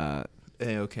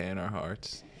 A-okay in our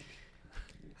hearts.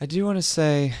 I do want to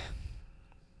say,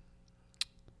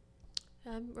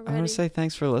 I'm ready. I want to say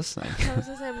thanks for listening. I was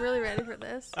gonna say I'm really ready for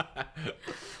this.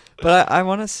 But I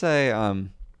want to say,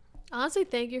 Honestly,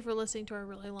 thank you for listening to our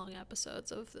really long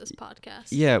episodes of this podcast.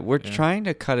 yeah, we're Yeah. trying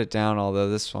to cut it down. Although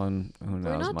this one, who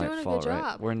knows, not might doing a fall good right.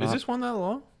 job. We're not. Is this one that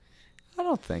long? I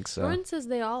don't think so. Jordan says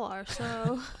they all are,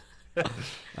 so the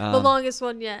Um, longest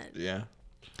one yet. Yeah.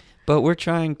 But we're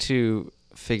trying to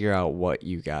figure out what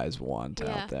you guys want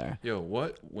Yeah. out there. Yo,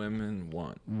 what women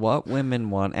want? What women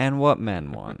want and what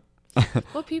men want.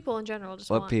 What people in general just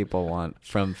What want. people want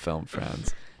from Film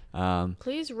Friends.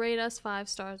 Please rate us 5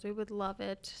 stars. We would love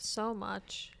it so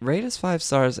much. Rate us 5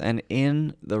 stars, and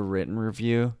in the written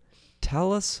review,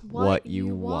 tell us what you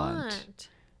want.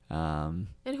 And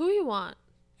who you want.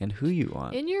 And who you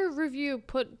want. In your review,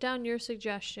 put down your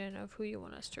suggestion of who you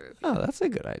want us to review. Oh, that's a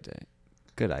good idea.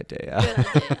 Good idea. Good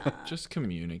idea. Just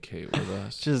communicate with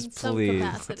us. Just some please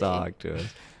capacity. talk to us.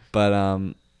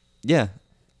 But yeah,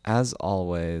 as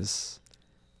always,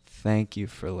 thank you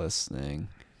for listening.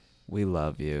 We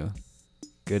love you.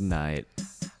 Good night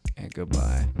and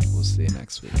goodbye. We'll see you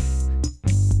next week.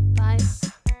 Bye.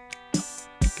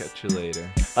 Catch you later.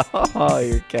 Oh,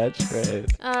 your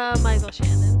catchphrase. Michael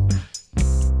Shannon.